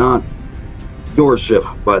boards, not your ship,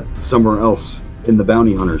 but somewhere else in the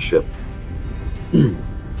bounty hunter's ship.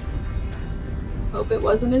 Hope it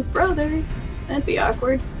wasn't his brother. That'd be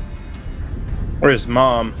awkward. Or his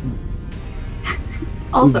mom.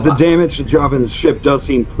 Also the awkward. damage to Javin's ship does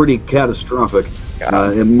seem pretty catastrophic.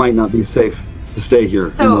 It might not be safe to stay here.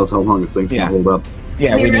 Who knows how long this thing's gonna hold up.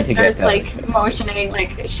 Yeah, Lyra we need to starts get like motioning,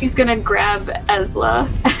 like she's gonna grab Ezla,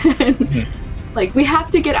 and like we have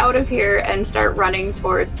to get out of here and start running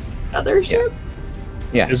towards the other ship.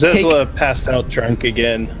 Yeah. Is Ezla passed out drunk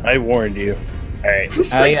again? I warned you. All right. She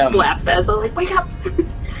like slaps Ezla, like wake up.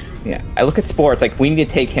 Yeah, I look at Spore. It's like we need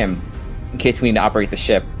to take him in case we need to operate the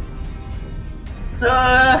ship.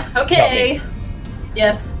 Okay.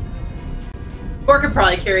 Yes. Or could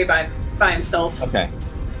probably carry by himself. Okay.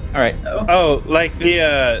 All right. So. Oh, like the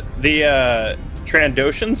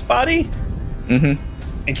Trandoshan's body?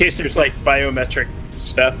 Mm-hmm. In case there's like biometric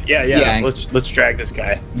stuff. Yeah. Let's drag this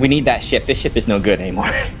guy. We need that ship. This ship is no good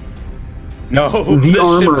anymore. No, The this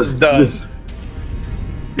armor ship is done.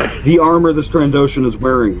 The armor this Trandoshan is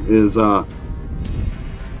wearing is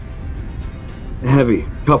heavy,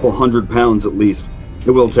 couple 100 pounds at least.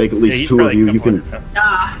 It will take at least he's two of probably you. a You couple can hundred pounds.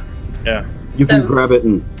 Ah. you can So- grab it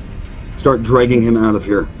and start dragging him out of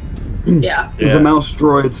here. Yeah. Yeah. The mouse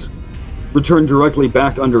droids return directly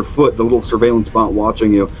back underfoot, the little surveillance bot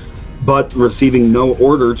watching you, but receiving no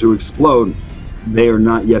order to explode. They are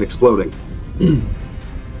not yet exploding.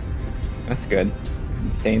 That's good.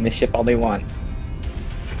 Stay in the ship all they want.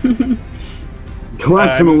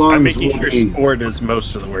 Klaxon I'm alarms making will sure be... Spore does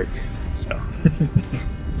most of the work. So.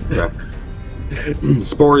 Okay.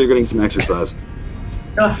 Spore, you're getting some exercise.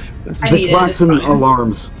 Ugh, I The need it. It's klaxon fine.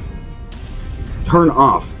 alarms turn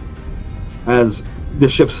off as the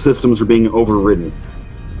ship's systems are being overridden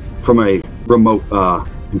from a remote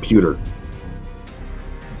computer.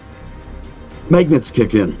 Magnets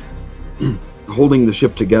kick in, holding the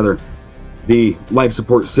ship together. The life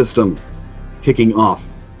support system kicking off.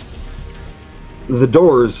 The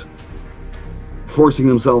doors forcing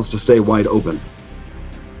themselves to stay wide open.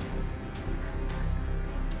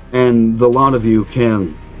 And the lot of you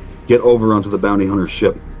can get over onto the bounty hunter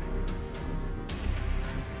ship.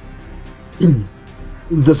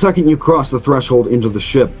 The second you cross the threshold into the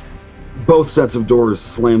ship, both sets of doors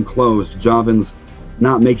slam closed, Javin's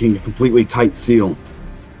not making a completely tight seal,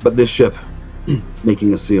 but this ship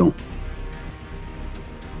making a seal.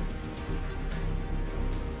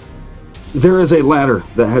 There is a ladder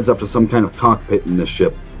that heads up to some kind of cockpit in this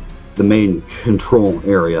ship, the main control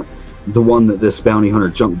area, the one that this bounty hunter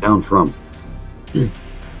jumped down from.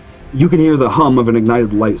 You can hear the hum of an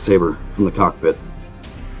ignited lightsaber from the cockpit.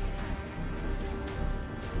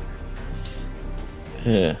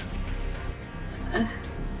 Yeah.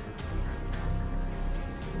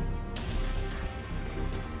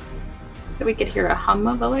 So we could hear a hum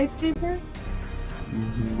of a lightsaber?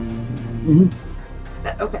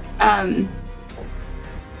 Okay.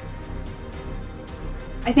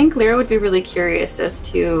 I think Lyra would be really curious as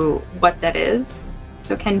to what that is.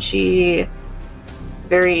 So can she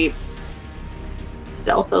very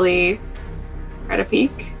stealthily try to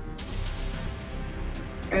peek?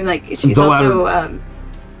 Or like she's The also oh,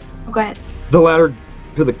 go ahead. The ladder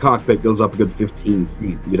to the cockpit goes up a good 15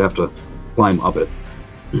 feet. You'd have to climb up it.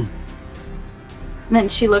 And then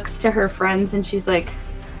she looks to her friends and she's like,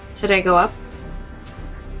 should I go up?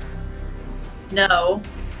 No.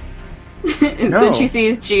 And No. then she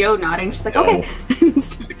sees Geo nodding. She's like, No. okay.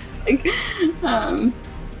 Like,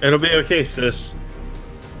 It'll be okay, sis.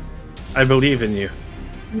 I believe in you.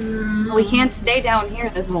 we can't stay down here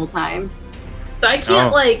this whole time. So I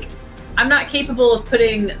can't Oh. like. I'm not capable of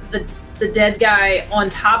putting the dead guy on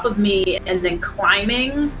top of me and then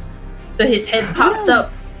climbing, so his head pops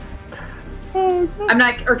up. I'm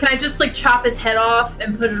not. Or can I just like chop his head off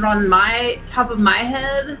and put it on my top of my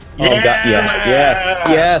head? Oh god, yeah.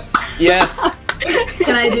 Yes.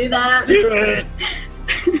 Can I do that? Do it.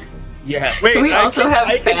 Yes. Wait, We also have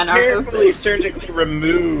I fan can art of carefully this. surgically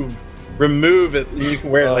remove it. You can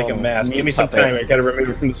wear it like a mask. meat Give me some puppet. time. I gotta remove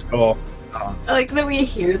it from the skull. I like that we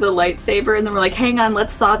hear the lightsaber and then we're like, hang on,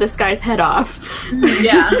 let's saw this guy's head off.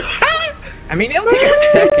 Yeah. I mean, it'll take a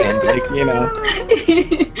second, like, you know.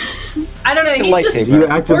 I don't know. The He's just. lightsaber. You Or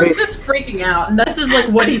activate. he's just freaking out, and this is like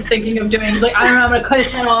what he's thinking of doing. He's like, I don't know, I'm gonna cut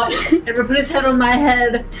his head off, and I'm gonna put his head on my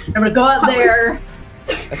head, I'm gonna go out there.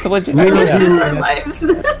 That's a legit Lyra, This idea. is do our lives.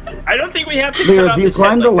 I don't think we have to. Lyra, cut off do you his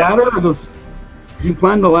climb head the like that. ladder, or does you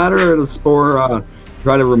climb the ladder, or does Spore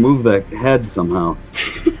try to remove the head somehow?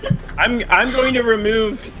 I'm going to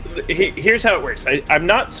remove. Here's how it works. I'm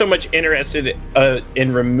not so much interested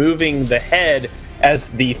in removing the head as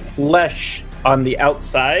the flesh on the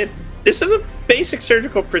outside. This is a basic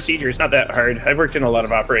surgical procedure. It's not that hard. I've worked in a lot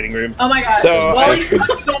of operating rooms. Oh my gosh! So, While I- he's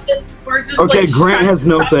talking about this, we're just Okay, like. Grant has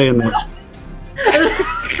no say in this.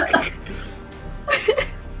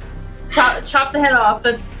 Chop the head off.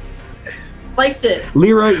 That's slice it.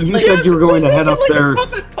 Lyra, you Like- said you were going to head up there.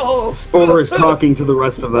 Puppet pole. Spore is talking to the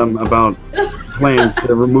rest of them about plans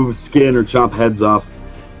to remove skin or chop heads off.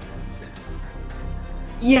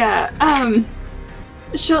 Yeah,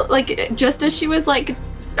 she'll like just as she was like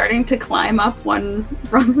starting to climb up one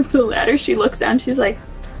rung of the ladder, she looks down, she's like,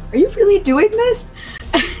 are you really doing this?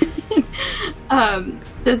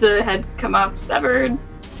 Does the head come off severed?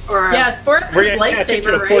 Or Yeah, Spore has We're his gonna catch it to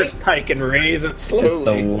lightsaber, a force right? pike and raise it This is the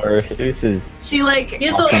slowly. worst. This is she like He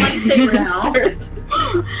has Awesome. a lightsaber now.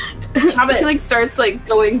 Chop it. she like starts like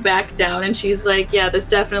going back down, and she's like, "Yeah, this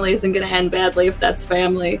definitely isn't gonna end badly if that's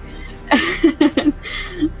family."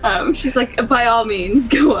 She's like, "By all means,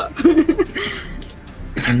 go up."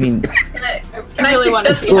 I mean, Can I really want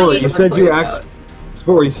to see Spore, how you this said one you plays act. out.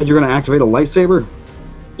 Spore, you said you're gonna activate a lightsaber.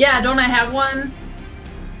 Yeah, don't I have one?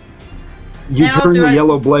 You Now turn do the I-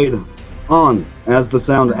 yellow blade on as the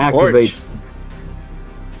sound activates.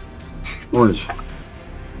 Orange.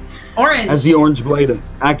 Orange. As the orange blade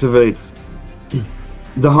activates,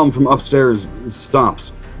 the hum from upstairs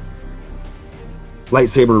stops.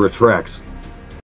 Lightsaber retracts.